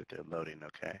make sure that they're loading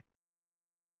okay.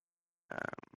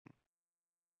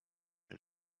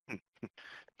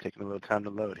 Taking a little time to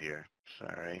load here.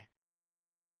 Sorry.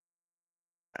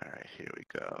 All right, here we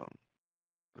go.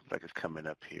 Looks like it's coming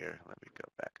up here. Let me go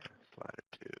back a slide or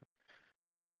two.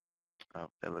 Oh,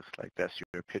 that looks like that's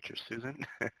your picture, Susan.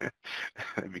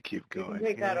 Let me keep going.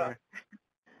 Take that off.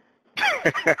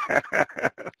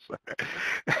 Sorry.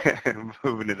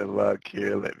 Moving it along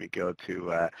here. Let me go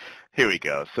to, here we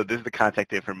go. So this is the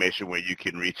contact information where you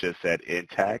can reach us at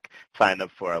NTTAC, sign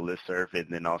up for our listserv, and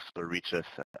then also reach us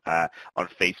on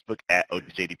Facebook at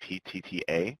OJJDP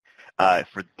TTA.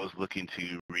 For those looking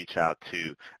to reach out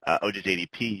to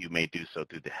OJJDP, you may do so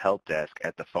through the help desk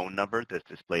at the phone number that's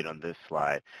displayed on this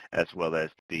slide, as well as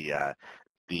the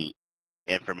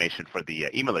information for the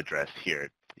email address here.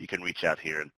 You can reach out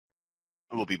here, and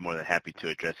we'll be more than happy to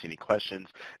address any questions,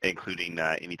 including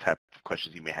any type of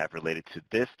questions you may have related to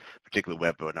this particular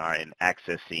webinar and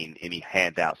accessing any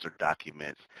handouts or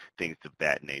documents, things of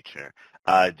that nature.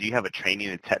 Do you have a training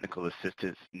and technical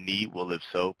assistance need? Well, if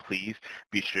so, please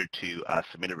be sure to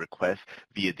submit a request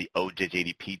via the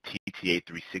OJJDP TTA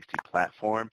 360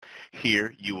 platform.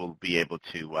 Here, you will be able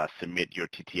to submit your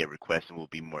TTA request, and we'll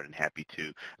be more than happy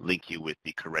to link you with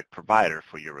the correct provider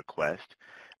for your request.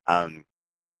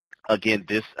 Again,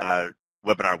 this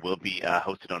webinar will be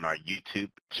hosted on our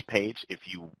YouTube page. If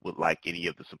you would like any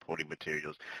of the supporting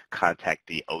materials, contact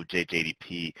the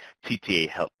OJJDP TTA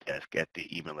Help Desk at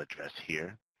the email address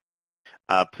here.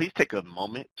 Please take a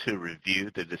moment to review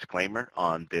the disclaimer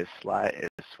on this slide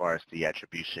as far as the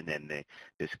attribution and the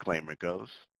disclaimer goes.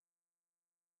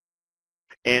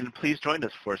 And please join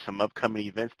us for some upcoming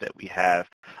events that we have.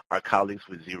 Our colleagues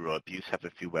with Zero Abuse have a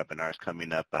few webinars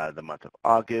coming up the month of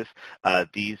August.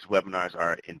 These webinars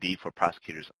are indeed for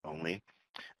prosecutors only.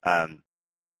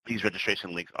 These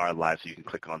registration links are live, so you can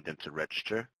click on them to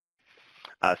register.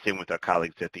 Same with our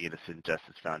colleagues at the Innocent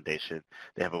Justice Foundation.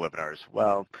 They have a webinar as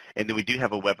well. And then we do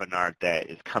have a webinar that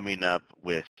is coming up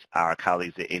with our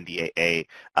colleagues at NDAA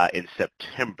in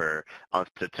September, on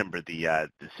September the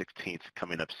 16th,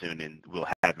 coming up soon, and we'll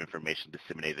have information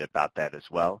disseminated about that as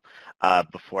well.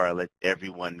 Before I let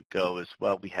everyone go as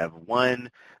well, we have one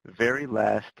very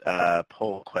last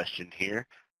poll question here.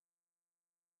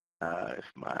 If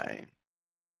my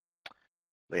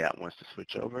layout wants to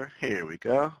switch over, here we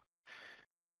go.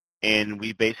 And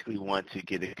we basically want to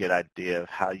get a good idea of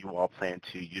how you all plan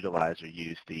to utilize or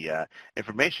use the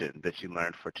information that you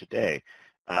learned for today.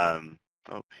 Oh,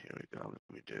 here we go.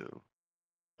 Let me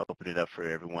open it up for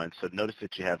everyone. So notice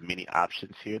that you have many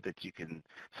options here that you can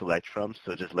select from.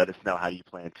 So just let us know how you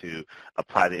plan to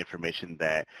apply the information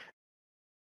that